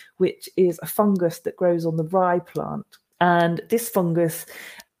 which is a fungus that grows on the rye plant. And this fungus,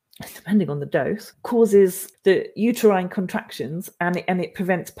 depending on the dose, causes the uterine contractions and it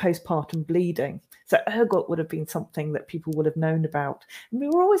prevents postpartum bleeding. So ergot would have been something that people would have known about. And we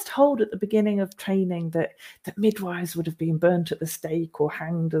were always told at the beginning of training that midwives would have been burnt at the stake or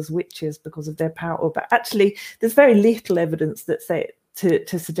hanged as witches because of their power. But actually, there's very little evidence that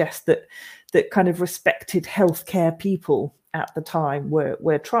to suggest that kind of respected healthcare people at the time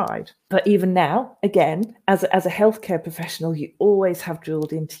were tried. But even now, again, as a healthcare professional, you always have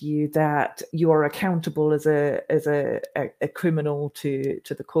drilled into you that you are accountable as a criminal to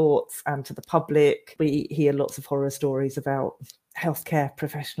the courts and to the public. We hear lots of horror stories about healthcare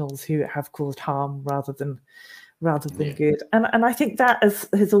professionals who have caused harm rather than good. And I think that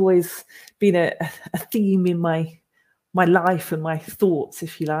has always been a theme in my life and my thoughts,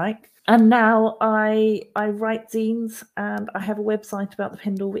 if you like. And now I write zines, and I have a website about the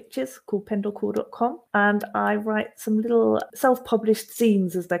Pendle Witches called pendlecore.com, and I write some little self-published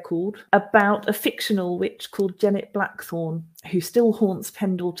zines, as they're called, about a fictional witch called Janet Blackthorne, who still haunts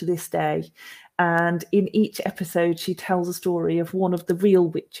Pendle to this day. And in each episode, she tells a story of one of the real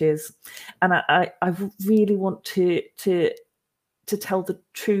witches. And I really want to tell the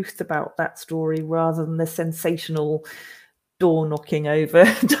truth about that story rather than the sensational door knocking over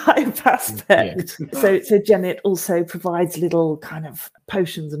type aspect. Yeah. So Janet also provides little kind of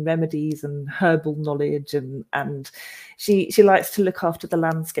potions and remedies and herbal knowledge, and she likes to look after the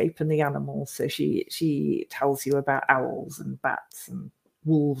landscape and the animals. So she tells you about owls and bats and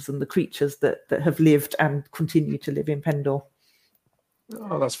wolves and the creatures that have lived and continue to live in Pendle.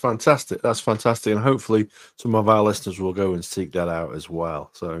 Oh, that's fantastic. That's fantastic. And hopefully some of our listeners will go and seek that out as well.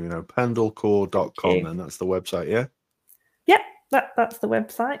 So, pendlecore.com, and that's the website, yeah? Yep, that's the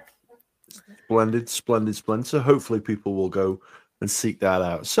website. Splendid. So hopefully people will go and seek that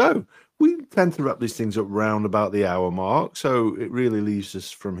out. So we tend to wrap these things up round about the hour mark. So it really leaves us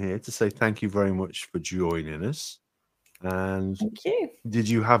from here to say thank you very much for joining us. And Thank you. did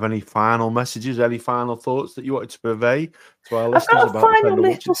you have any final messages, any final thoughts that you wanted to purvey to our I've listeners got a about the final Pendle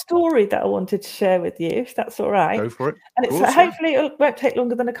little Witches? story that I wanted to share with you, if that's all right. Go for it. And it's Of course, yeah. hopefully it won't take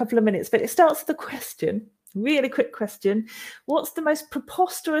longer than a couple of minutes, but it starts with a question. Really quick question. What's the most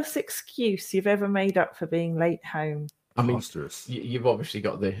preposterous excuse you've ever made up for being late home? I mean, Preposterous. you've obviously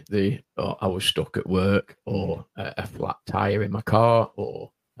got the oh, I was stuck at work, or a flat tire in my car, or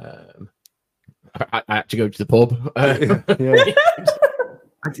I had to go to the pub. Yeah.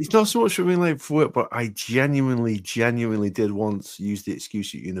 It's not so much for being late for work, but I genuinely did once use the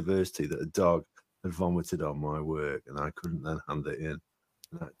excuse at university that a dog had vomited on my work and I couldn't then hand it in.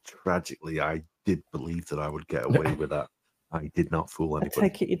 And tragically, I did believe that I would get away with that. I did not fool I anybody.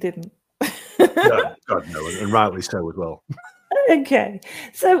 take it you didn't. No, God, no, and rightly so as well. Okay,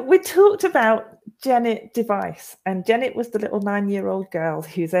 so we talked about Janet Device, and Janet was the little 9-year-old girl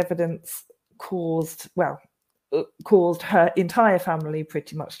whose evidence caused her entire family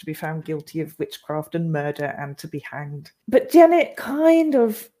pretty much to be found guilty of witchcraft and murder and to be hanged. But Janet kind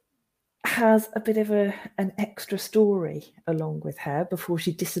of has a bit of an extra story along with her before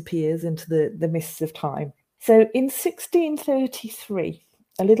she disappears into the mists of time. So in 1633,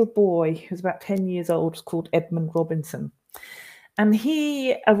 a little boy who was about 10 years old was called Edmund Robinson. And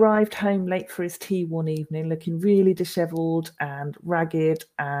he arrived home late for his tea one evening, looking really dishevelled and ragged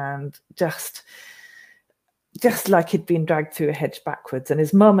and just like he'd been dragged through a hedge backwards. And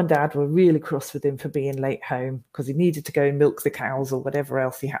his mum and dad were really cross with him for being late home because he needed to go and milk the cows or whatever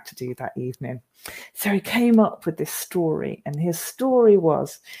else he had to do that evening. So he came up with this story, and his story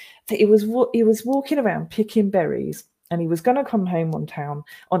was that he was walking around picking berries, and he was going to come home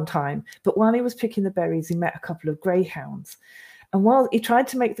on time. But while he was picking the berries, he met a couple of greyhounds. And while he tried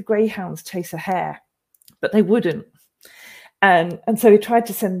to make the greyhounds chase a hare, but they wouldn't. And so he tried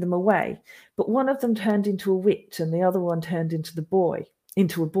to send them away. But one of them turned into a witch and the other one turned into a boy.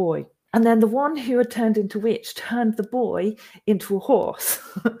 And then the one who had turned into a witch turned the boy into a horse.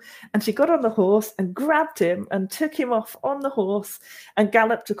 And she got on the horse and grabbed him and took him off on the horse and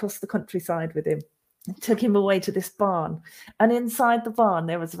galloped across the countryside with him. And took him away to this barn. And inside the barn,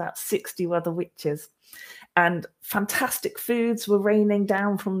 there was about 60 other witches. And fantastic foods were raining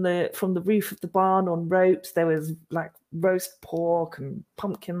down from the roof of the barn on ropes. There was like roast pork and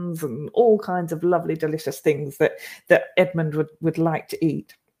pumpkins and all kinds of lovely, delicious things that Edmund would like to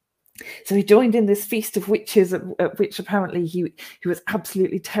eat. So he joined in this feast of witches, at which apparently he was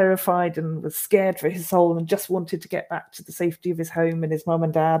absolutely terrified and was scared for his soul and just wanted to get back to the safety of his home and his mum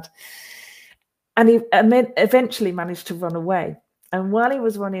and dad. And he eventually managed to run away. And while he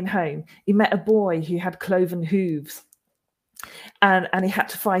was running home, he met a boy who had cloven hooves, and he had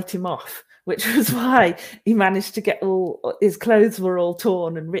to fight him off, which was why he managed to get his clothes were all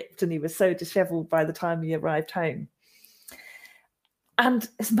torn and ripped, and he was so dishevelled by the time he arrived home. And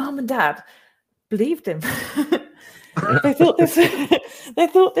his mum and dad believed him. They thought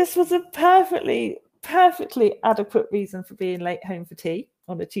this was a perfectly adequate reason for being late home for tea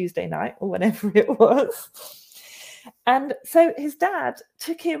on a Tuesday night or whenever it was. And so his dad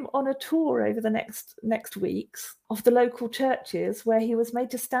took him on a tour over the next weeks of the local churches, where he was made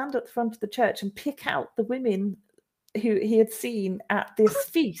to stand at the front of the church and pick out the women who he had seen at this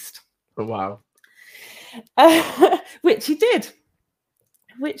feast. Oh, wow. Which he did.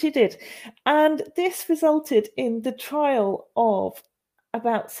 And this resulted in the trial of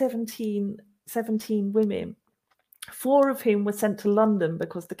about 17 women. 4 of whom were sent to London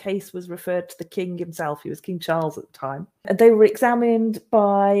because the case was referred to the king himself. He was King Charles at the time. And they were examined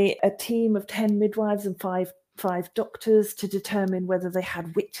by a team of 10 midwives and five doctors to determine whether they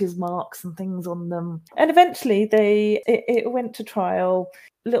had witches' marks and things on them. And eventually it went to trial.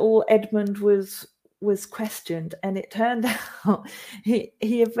 Little Edmund was questioned, and it turned out he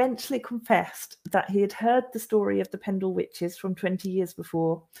eventually confessed that he had heard the story of the Pendle witches from 20 years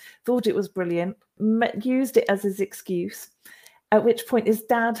before, thought it was brilliant, used it as his excuse, at which point his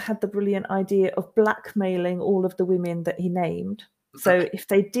dad had the brilliant idea of blackmailing all of the women that he named. So if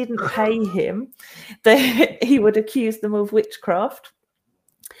they didn't pay him, he would accuse them of witchcraft.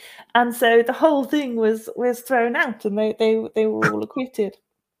 And so the whole thing was thrown out, and they were all acquitted.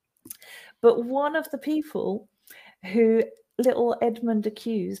 But one of the people who little Edmund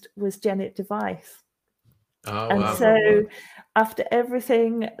accused was Janet Device. Oh, and wow, so wow. After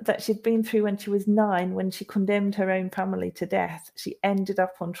everything that she'd been through when she was 9, when she condemned her own family to death, she ended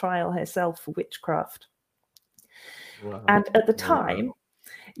up on trial herself for witchcraft. Wow. And at the time,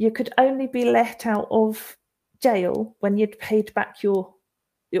 you could only be let out of jail when you'd paid back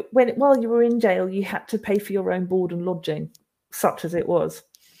while you were in jail, you had to pay for your own board and lodging, such as it was.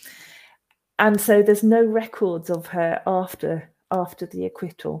 And so there's no records of her after the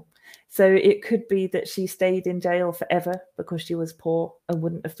acquittal. So it could be that she stayed in jail forever because she was poor and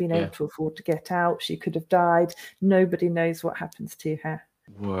wouldn't have been able to afford to get out. She could have died. Nobody knows what happens to her.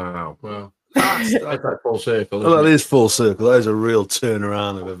 Wow. Wow. That's full circle. Well, that is full circle. That is a real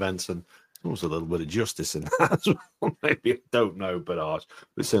turnaround of events, and almost a little bit of justice in that as well. Maybe I don't know, but harsh.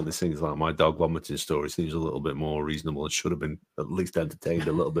 But certainly things like my dog vomiting story seems a little bit more reasonable and should have been at least entertained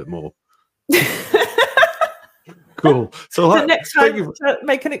a little bit more. Cool. So next time,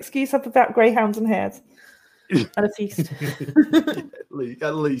 make an excuse up about greyhounds and hares. And a feast.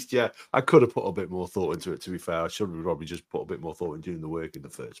 At least, yeah. I could have put a bit more thought into it, to be fair. I should have probably just put a bit more thought in doing the work in the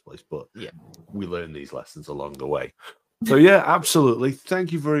first place. But we learn these lessons along the way. So, yeah, absolutely.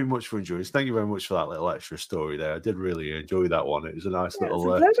 Thank you very much for enjoying this. Thank you very much for that little extra story there. I did really enjoy that one. It was a nice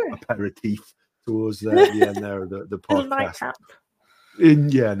little aperitif towards the end there of the podcast. Little nightcap.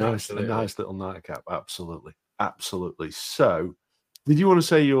 Nice little nightcap. Absolutely. So, did you want to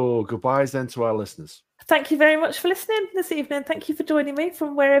say your goodbyes then to our listeners? Thank you very much for listening this evening. Thank you for joining me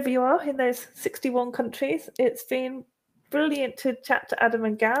from wherever you are in those 61 countries. It's been brilliant to chat to Adam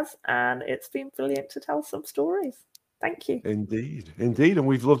and Gaz, and it's been brilliant to tell some stories. Thank you. Indeed. And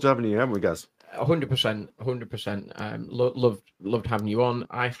we've loved having you, haven't we, Gaz? 100%. Loved having you on.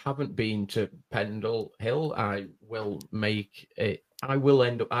 I haven't been to Pendle Hill. I will make it. I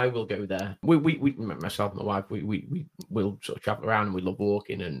will go there. We myself and my wife, we will sort of travel around, and we love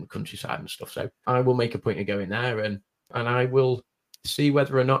walking and countryside and stuff. So I will make a point of going there, and I will see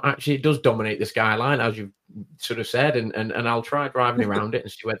whether or not actually it does dominate the skyline, as you've sort of said, and I'll try driving around it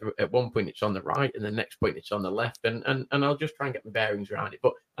and see whether at one point it's on the right and the next point it's on the left, and I'll just try and get my bearings around it.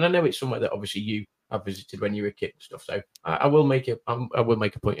 And I know it's somewhere that obviously you have visited when you were a kid and stuff. So I will make a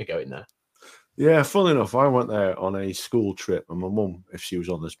point of going there. Yeah, funnily enough, I went there on a school trip, and my mum, if she was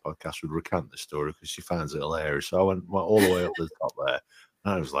on this podcast, would recount the story because she finds it hilarious. So I went all the way up to the top there,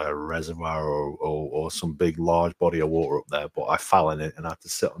 and it was like a reservoir or some big, large body of water up there. But I fell in it and I had to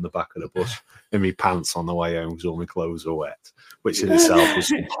sit on the back of the bus in my pants on the way home because all my clothes were wet, which in itself was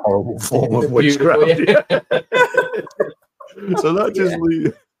a horrible form of witchcraft. So that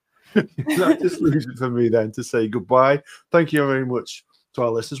just leaves it for me then to say goodbye. Thank you very much to our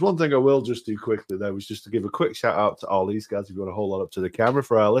listeners. One thing I will just do quickly there was just to give a quick shout out to Ollie's, guys. If you want to hold that up to the camera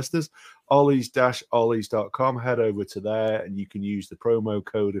for our listeners, Ollie's.ollies.com. Head over to there and you can use the promo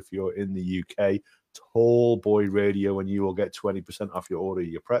code if you're in the UK, Tall Boy Radio, and you will get 20% off your order.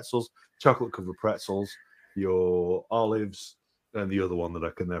 Your pretzels, chocolate covered pretzels, your olives, and the other one that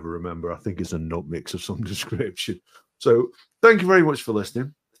I can never remember. I think it's a nut mix of some description. So thank you very much for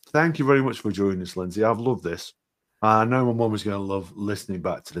listening. Thank you very much for joining us, Lindsay. I've loved this. I know my mum is going to love listening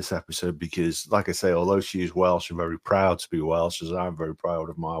back to this episode because, like I say, although she is Welsh and very proud to be Welsh, as I'm very proud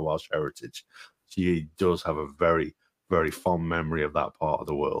of my Welsh heritage, she does have a very, very fond memory of that part of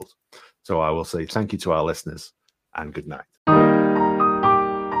the world. So I will say thank you to our listeners and good night.